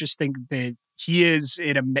 I just think that he is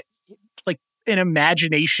an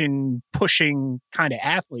imagination pushing kind of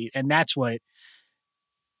athlete, and that's what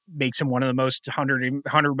makes him one of the most 100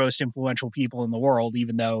 most influential people in the world,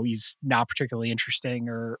 even though he's not particularly interesting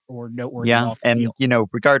or noteworthy off the field. And,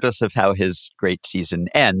 regardless of how his great season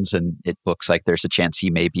ends, and it looks like there's a chance he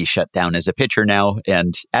may be shut down as a pitcher now.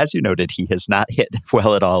 And as you noted, he has not hit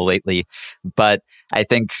well at all lately. But I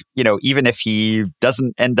think, even if he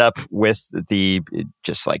doesn't end up with the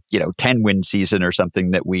 10-win season or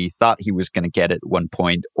something that we thought he was going to get at one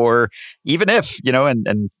point, or even if,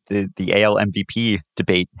 and the AL MVP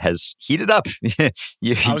debate has heated up.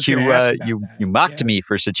 You mocked me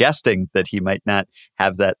for suggesting that he might not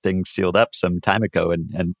have that thing sealed up some time ago,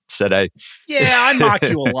 and said I mock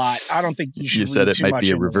you a lot. I don't think you should. You said it might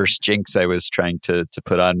be a reverse jinx I was trying to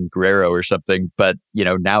put on Guerrero or something, but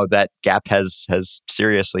now that gap has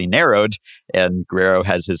seriously narrowed, and Guerrero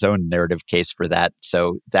has his own narrative case for that,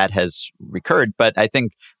 so that has recurred. But I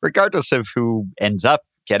think regardless of who ends up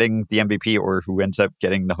getting the MVP or who ends up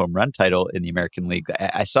getting the home run title in the American League,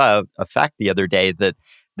 I saw a fact the other day that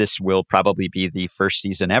this will probably be the first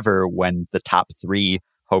season ever when the top 3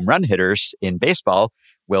 home run hitters in baseball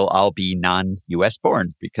will all be non-U.S.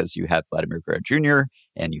 born, because you have Vladimir Guerrero Jr.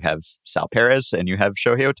 and you have Sal Perez and you have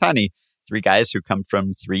Shohei Ohtani, 3 guys who come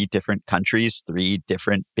from 3 different countries, 3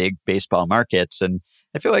 different big baseball markets. And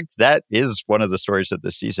I feel like that is one of the stories of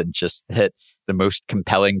the season, just that the most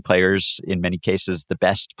compelling players, in many cases, the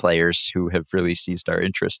best players who have really seized our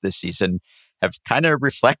interest this season, have kind of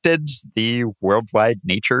reflected the worldwide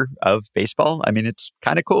nature of baseball. I mean, it's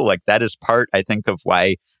kind of cool. Like, that is part, I think, of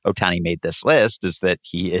why Ohtani made this list, is that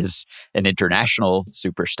he is an international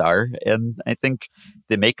superstar. And I think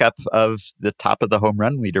the makeup of the top of the home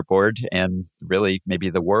run leaderboard, and really maybe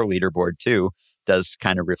the WAR leaderboard too, does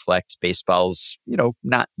kind of reflect baseball's,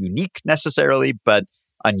 not unique necessarily, but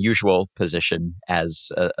unusual position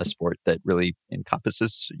as a sport that really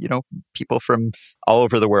encompasses, people from all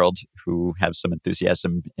over the world who have some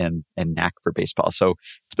enthusiasm and knack for baseball. So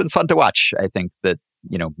it's been fun to watch. I think that,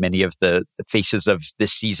 many of the faces of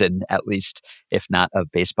this season, at least, if not of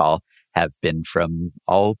baseball, have been from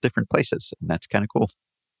all different places. And that's kind of cool.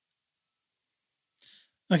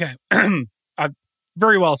 Okay.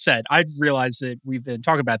 Very well said. I realized that we've been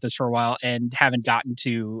talking about this for a while and haven't gotten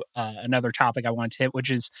to another topic I want to hit, which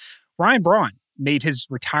is Ryan Braun made his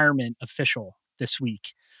retirement official this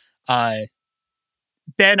week.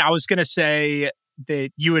 Ben, I was going to say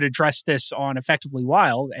that you had addressed this on Effectively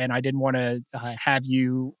Wild, and I didn't want to have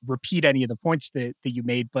you repeat any of the points that you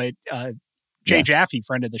made, but Jay Jaffe,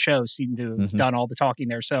 friend of the show, seemed to have done all the talking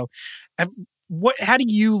there. So how do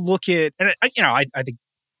you look at, and I think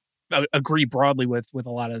agree broadly with a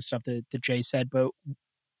lot of the stuff that Jay said, but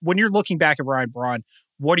when you're looking back at Ryan Braun,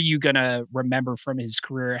 what are you going to remember from his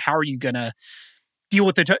career? How are you going to deal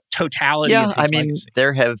with the totality of his legacy?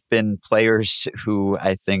 There have been players who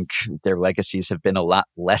I think their legacies have been a lot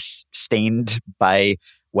less stained by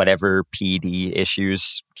whatever PD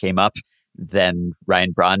issues came up than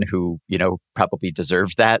Ryan Braun, who, probably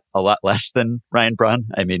deserved that a lot less than Ryan Braun.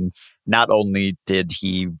 I mean, not only did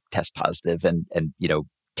he test positive and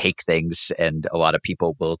take things, and a lot of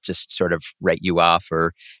people will just sort of write you off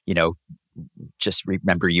or, just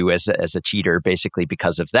remember you as a cheater basically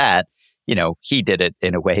because of that. He did it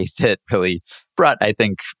in a way that really brought, I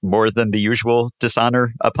think, more than the usual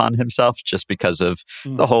dishonor upon himself, just because of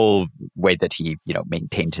the whole way that he,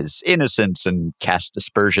 maintained his innocence and cast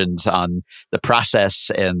aspersions on the process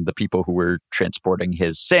and the people who were transporting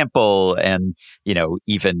his sample, and,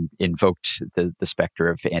 even invoked the specter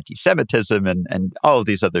of anti-Semitism and all of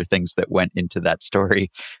these other things that went into that story.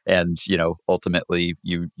 And, ultimately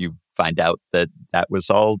you find out that was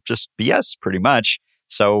all just BS pretty much.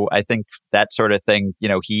 So I think that sort of thing,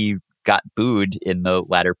 he got booed in the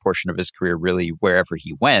latter portion of his career, really wherever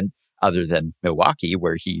he went, other than Milwaukee,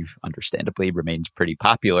 where he understandably remained pretty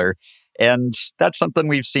popular. And that's something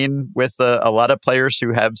we've seen with a lot of players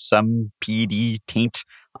who have some PED taint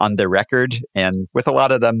on their record. And with a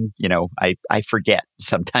lot of them, I forget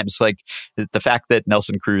sometimes, like the fact that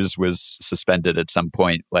Nelson Cruz was suspended at some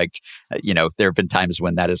point, there have been times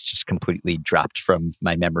when that has just completely dropped from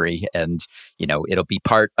my memory. And, it'll be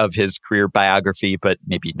part of his career biography, but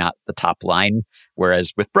maybe not the top line.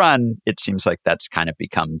 Whereas with Braun, it seems like that's kind of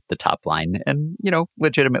become the top line and,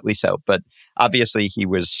 legitimately so. But obviously he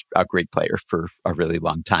was a great player for a really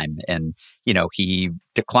long time. And, he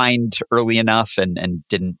declined early enough and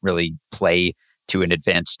didn't really play to an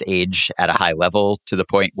advanced age at a high level to the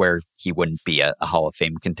point where he wouldn't be a Hall of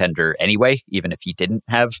Fame contender anyway, even if he didn't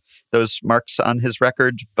have those marks on his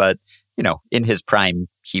record. But, in his prime,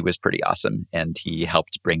 he was pretty awesome, and he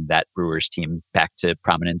helped bring that Brewers team back to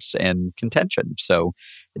prominence and contention. So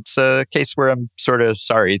it's a case where I'm sort of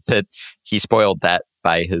sorry that he spoiled that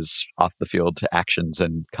by his off-the-field actions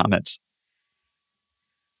and comments.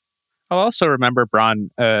 I'll also remember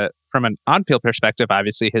Braun from an on-field perspective.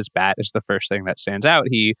 Obviously, his bat is the first thing that stands out.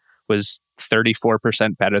 He was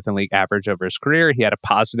 34% better than league average over his career. He had a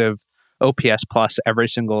positive OPS plus every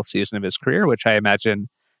single season of his career, which I imagine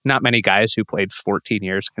not many guys who played 14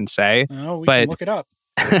 years can say. Oh, we can look it up.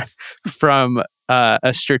 From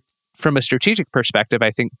a strategic perspective, I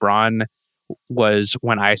think Braun was,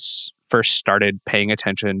 when I first started paying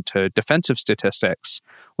attention to defensive statistics,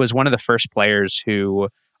 was one of the first players who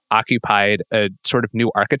occupied a sort of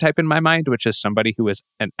new archetype in my mind, which is somebody who was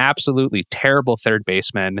an absolutely terrible third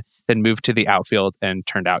baseman, then moved to the outfield and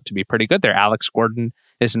turned out to be pretty good there. Alex Gordon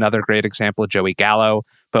is another great example, Joey Gallo.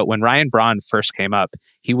 But when Ryan Braun first came up,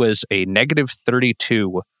 he was a negative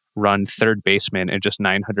 32 run third baseman in just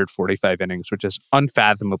 945 innings, which is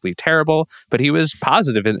unfathomably terrible. But he was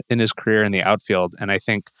positive in his career in the outfield. And I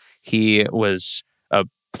think he was a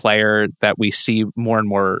player that we see more and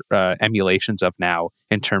more emulations of now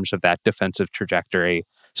in terms of that defensive trajectory.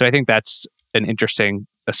 So I think that's an interesting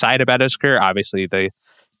aside about his career. Obviously, the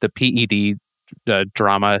PED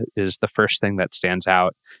drama is the first thing that stands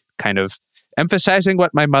out, kind of emphasizing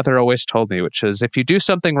what my mother always told me, which is if you do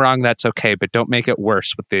something wrong, that's okay, but don't make it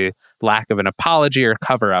worse with the lack of an apology or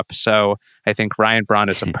cover-up. So I think Ryan Braun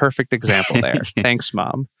is a perfect example there. Thanks,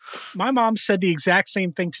 Mom. My mom said the exact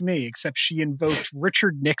same thing to me, except she invoked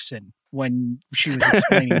Richard Nixon when she was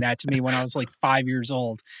explaining that to me when I was like 5 years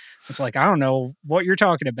old. It's like, I don't know what you're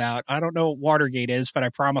talking about. I don't know what Watergate is, but I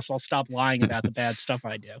promise I'll stop lying about the bad stuff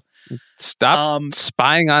I do. Stop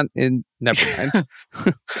spying on in. Never mind.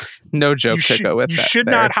 No joke to go with that. You should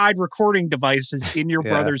not hide recording devices in your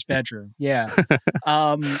brother's bedroom. Yeah.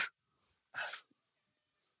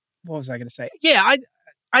 What was I going to say? Yeah,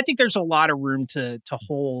 I think there's a lot of room to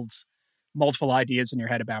hold multiple ideas in your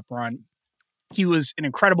head about Braun. He was an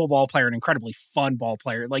incredible ball player, an incredibly fun ball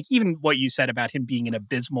player. Like even what you said about him being an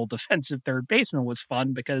abysmal defensive third baseman was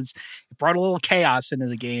fun because it brought a little chaos into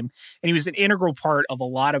the game. And he was an integral part of a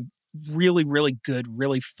lot of really, really good,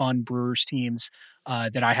 really fun Brewers teams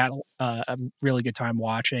that I had a really good time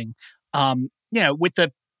watching. With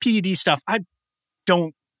the PED stuff, I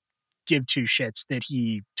don't give two shits that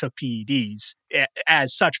he took PEDs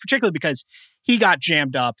as such, particularly because he got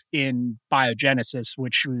jammed up in biogenesis,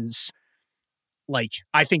 which was like,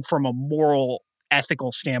 I think from a moral,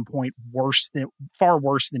 ethical standpoint, far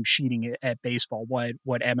worse than cheating at baseball, what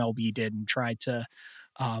MLB did and tried to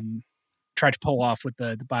pull off with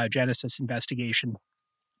the biogenesis investigation.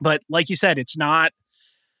 But like you said, it's not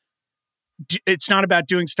about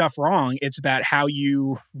doing stuff wrong. It's about how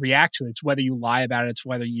you react to it. It's whether you lie about it. It's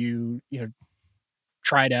whether you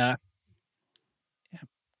try to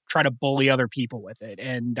bully other people with it.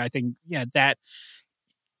 And I think, that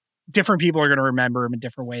different people are going to remember him in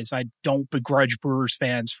different ways. I don't begrudge Brewers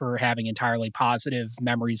fans for having entirely positive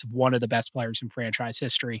memories of one of the best players in franchise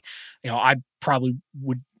history. I probably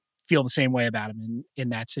would feel the same way about him in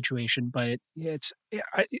that situation, but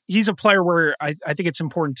he's a player where I think it's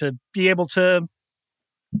important to be able to,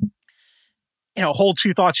 hold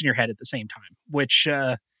two thoughts in your head at the same time, which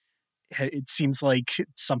it seems like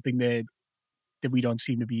it's something that we don't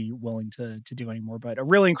seem to be willing to do anymore. But a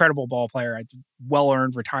really incredible ball player,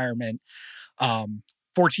 well-earned retirement,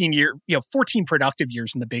 14 productive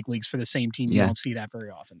years in the big leagues for the same team. You don't see that very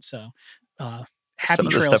often. So happy some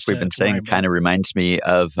of the trails stuff we've been saying kind of reminds me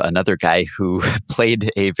of another guy who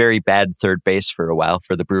played a very bad third base for a while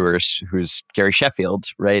for the Brewers, who's Gary Sheffield,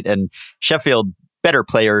 right? And Sheffield, better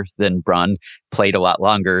player than Braun, played a lot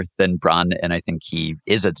longer than Braun, and I think he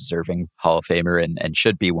is a deserving Hall of Famer and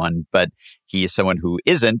should be one, but he is someone who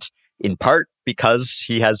isn't, in part because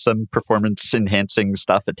he has some performance-enhancing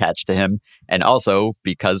stuff attached to him, and also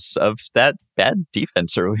because of that bad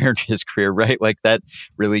defense earlier in his career, right? Like that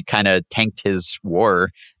really kind of tanked his WAR.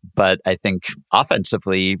 But I think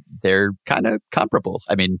offensively, they're kind of comparable.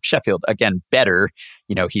 I mean, Sheffield, again, better.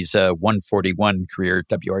 He's a 141 career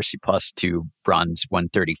WRC plus to Braun's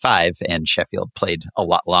 135, and Sheffield played a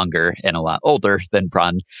lot longer and a lot older than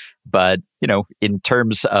Braun. But, in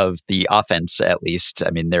terms of the offense, at least, I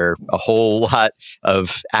mean, there are a whole lot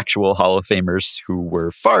of actual Hall of Famers who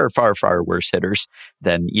were far, far, far worse hitters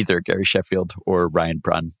than either Gary Sheffield or Ryan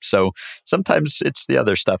Braun. So sometimes it's the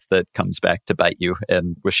other stuff that comes back to bite you.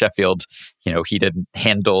 And with Sheffield, he didn't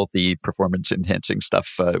handle the performance-enhancing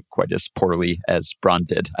stuff quite as poorly as Braun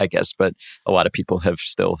did, I guess. But a lot of people have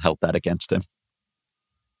still held that against him.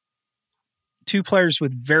 Two players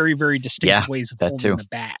with very, very distinct ways of holding the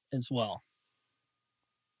bat as well.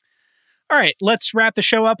 All right, let's wrap the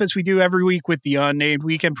show up as we do every week with the Unnamed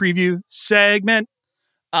Weekend Preview segment.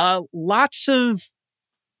 Lots of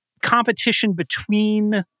competition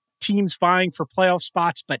between teams vying for playoff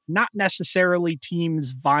spots, but not necessarily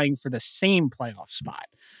teams vying for the same playoff spot.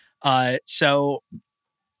 So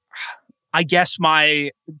I guess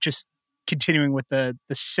just continuing with the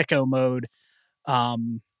sicko mode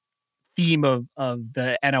theme of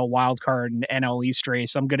the NL wildcard and NL East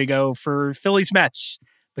race, I'm going to go for Phillies Mets.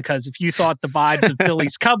 Because if you thought the vibes of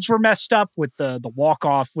Phillies Cubs were messed up with the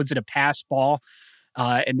walk-off, was it a pass ball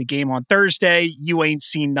in the game on Thursday, you ain't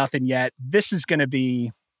seen nothing yet. This is going to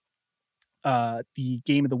be the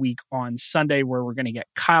game of the week on Sunday, where we're going to get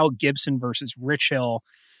Kyle Gibson versus Rich Hill,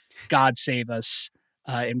 God save us,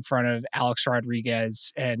 in front of Alex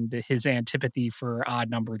Rodriguez and his antipathy for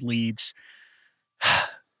odd-numbered leads.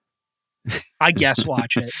 I guess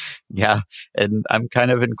watch it. Yeah, and I'm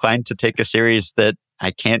kind of inclined to take a series that I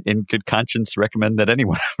can't in good conscience recommend that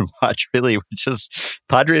anyone watch, really, which is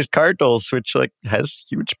Padres Cardinals, which has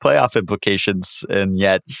huge playoff implications. And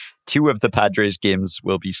yet 2 of the Padres games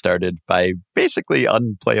will be started by basically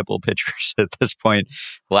unplayable pitchers at this point.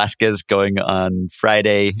 Velasquez going on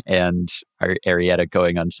Friday and Arrieta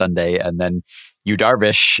going on Sunday. And then Yu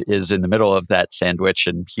Darvish is in the middle of that sandwich,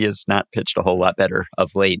 and he has not pitched a whole lot better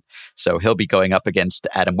of late. So he'll be going up against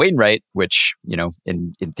Adam Wainwright, which,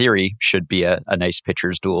 in theory should be a nice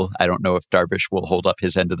pitcher's duel. I don't know if Darvish will hold up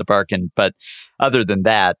his end of the bargain, but other than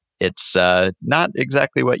that, it's not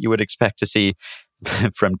exactly what you would expect to see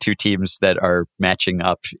from 2 teams that are matching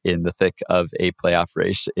up in the thick of a playoff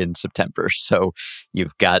race in September. So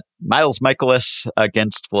you've got Miles Mikolas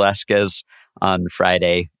against Velasquez on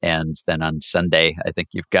Friday, and then on Sunday, I think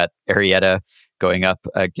you've got Arrieta going up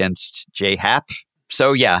against Jay Happ.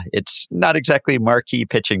 So yeah, it's not exactly marquee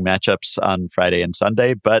pitching matchups on Friday and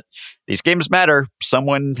Sunday, but these games matter.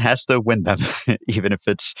 Someone has to win them, even if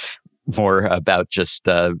it's more about just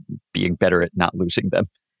being better at not losing them.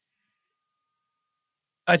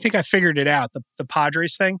 I think I figured it out, the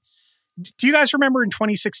Padres thing. Do you guys remember in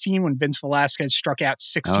 2016 when Vince Velasquez struck out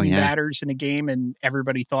 16 batters in a game, and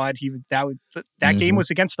everybody thought that game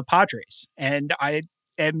was against the Padres? And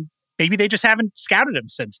maybe they just haven't scouted him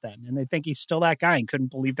since then, and they think he's still that guy and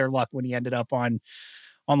couldn't believe their luck when he ended up on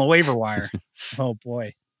the waiver wire. Oh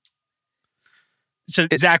boy. So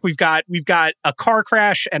Zach, we've got a car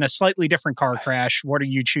crash and a slightly different car crash. What are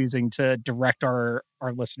you choosing to direct our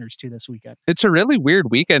listeners to this weekend? It's a really weird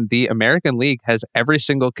weekend. The American League has every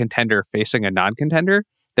single contender facing a non-contender.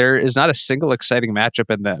 There is not a single exciting matchup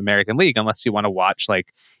in the American League unless you want to watch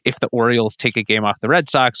if the Orioles take a game off the Red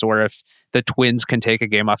Sox, or if the Twins can take a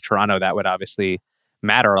game off Toronto. That would obviously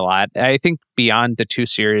matter a lot. I think beyond the 2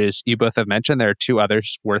 series you both have mentioned, there are 2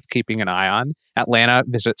 others worth keeping an eye on. Atlanta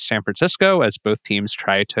visits San Francisco as both teams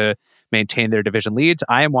try to maintain their division leads.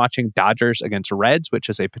 I am watching Dodgers against Reds, which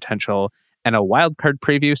is a potential NL wildcard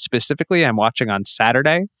preview. Specifically, I'm watching on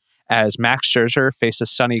Saturday as Max Scherzer faces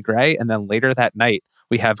Sonny Gray, and then later that night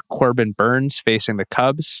we have Corbin Burns facing the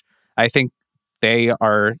Cubs. I think they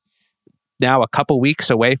are now a couple weeks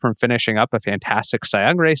away from finishing up a fantastic Cy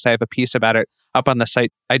Young race. I have a piece about it up on the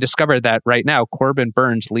site, I discovered that right now Corbin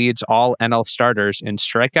Burnes leads all NL starters in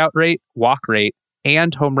strikeout rate, walk rate,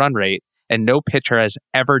 and home run rate. And no pitcher has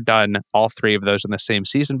ever done all three of those in the same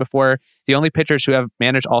season before. The only pitchers who have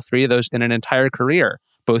managed all three of those in an entire career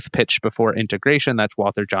both pitched before integration. That's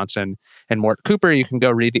Walter Johnson and Mort Cooper. You can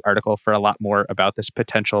go read the article for a lot more about this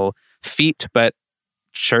potential feat, but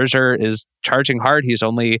Scherzer is charging hard. He's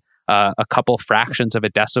only a couple fractions of a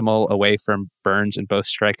decimal away from Burnes in both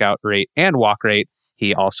strikeout rate and walk rate.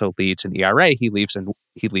 He also leads in ERA. He leads in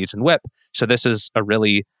WHIP. So this is a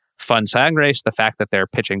really fun Cy Young race. The fact that they're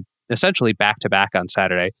pitching essentially back-to-back on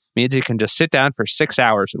Saturday means you can just sit down for 6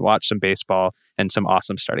 hours and watch some baseball and some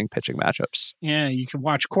awesome starting pitching matchups. Yeah, you can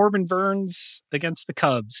watch Corbin Burnes against the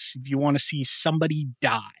Cubs if you want to see somebody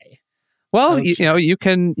die. Well, okay. you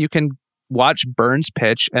can watch Burnes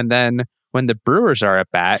pitch, and then when the Brewers are at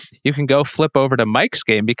bat, you can go flip over to Mike's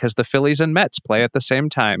game because the Phillies and Mets play at the same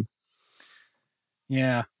time.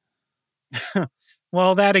 Yeah.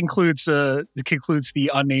 Well, that concludes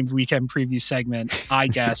the unnamed weekend preview segment. I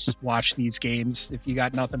guess watch these games if you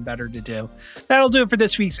got nothing better to do. That'll do it for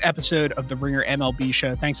this week's episode of the Ringer MLB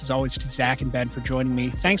Show. Thanks as always to Zach and Ben for joining me.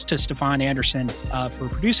 Thanks to Stefan Anderson for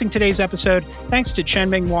producing today's episode. Thanks to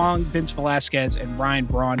Chen-Ming Wang, Vince Velasquez, and Ryan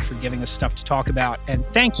Braun for giving us stuff to talk about. And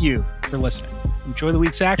thank you for listening. Enjoy the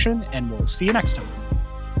week's action, and we'll see you next time.